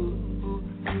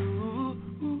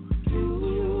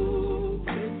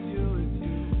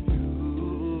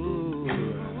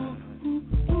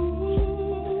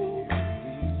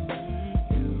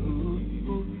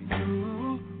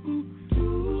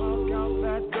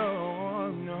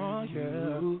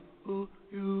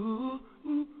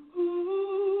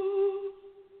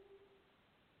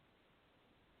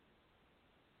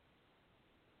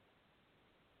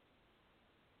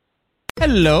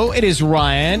 Hello, it is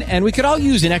Ryan, and we could all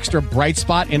use an extra bright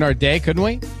spot in our day, couldn't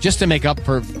we? Just to make up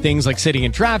for things like sitting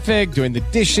in traffic, doing the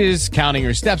dishes, counting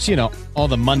your steps, you know, all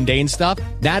the mundane stuff.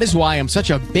 That is why I'm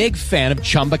such a big fan of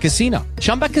Chumba Casino.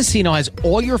 Chumba Casino has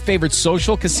all your favorite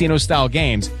social casino-style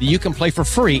games that you can play for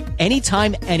free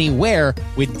anytime, anywhere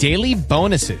with daily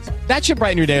bonuses. That should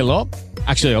brighten your day a little.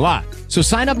 Actually, a lot. So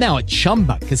sign up now at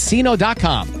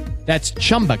ChumbaCasino.com. That's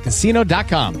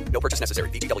ChumbaCasino.com. No purchase necessary.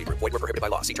 VGW Group. Void where prohibited by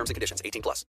law. See terms and conditions. 18+.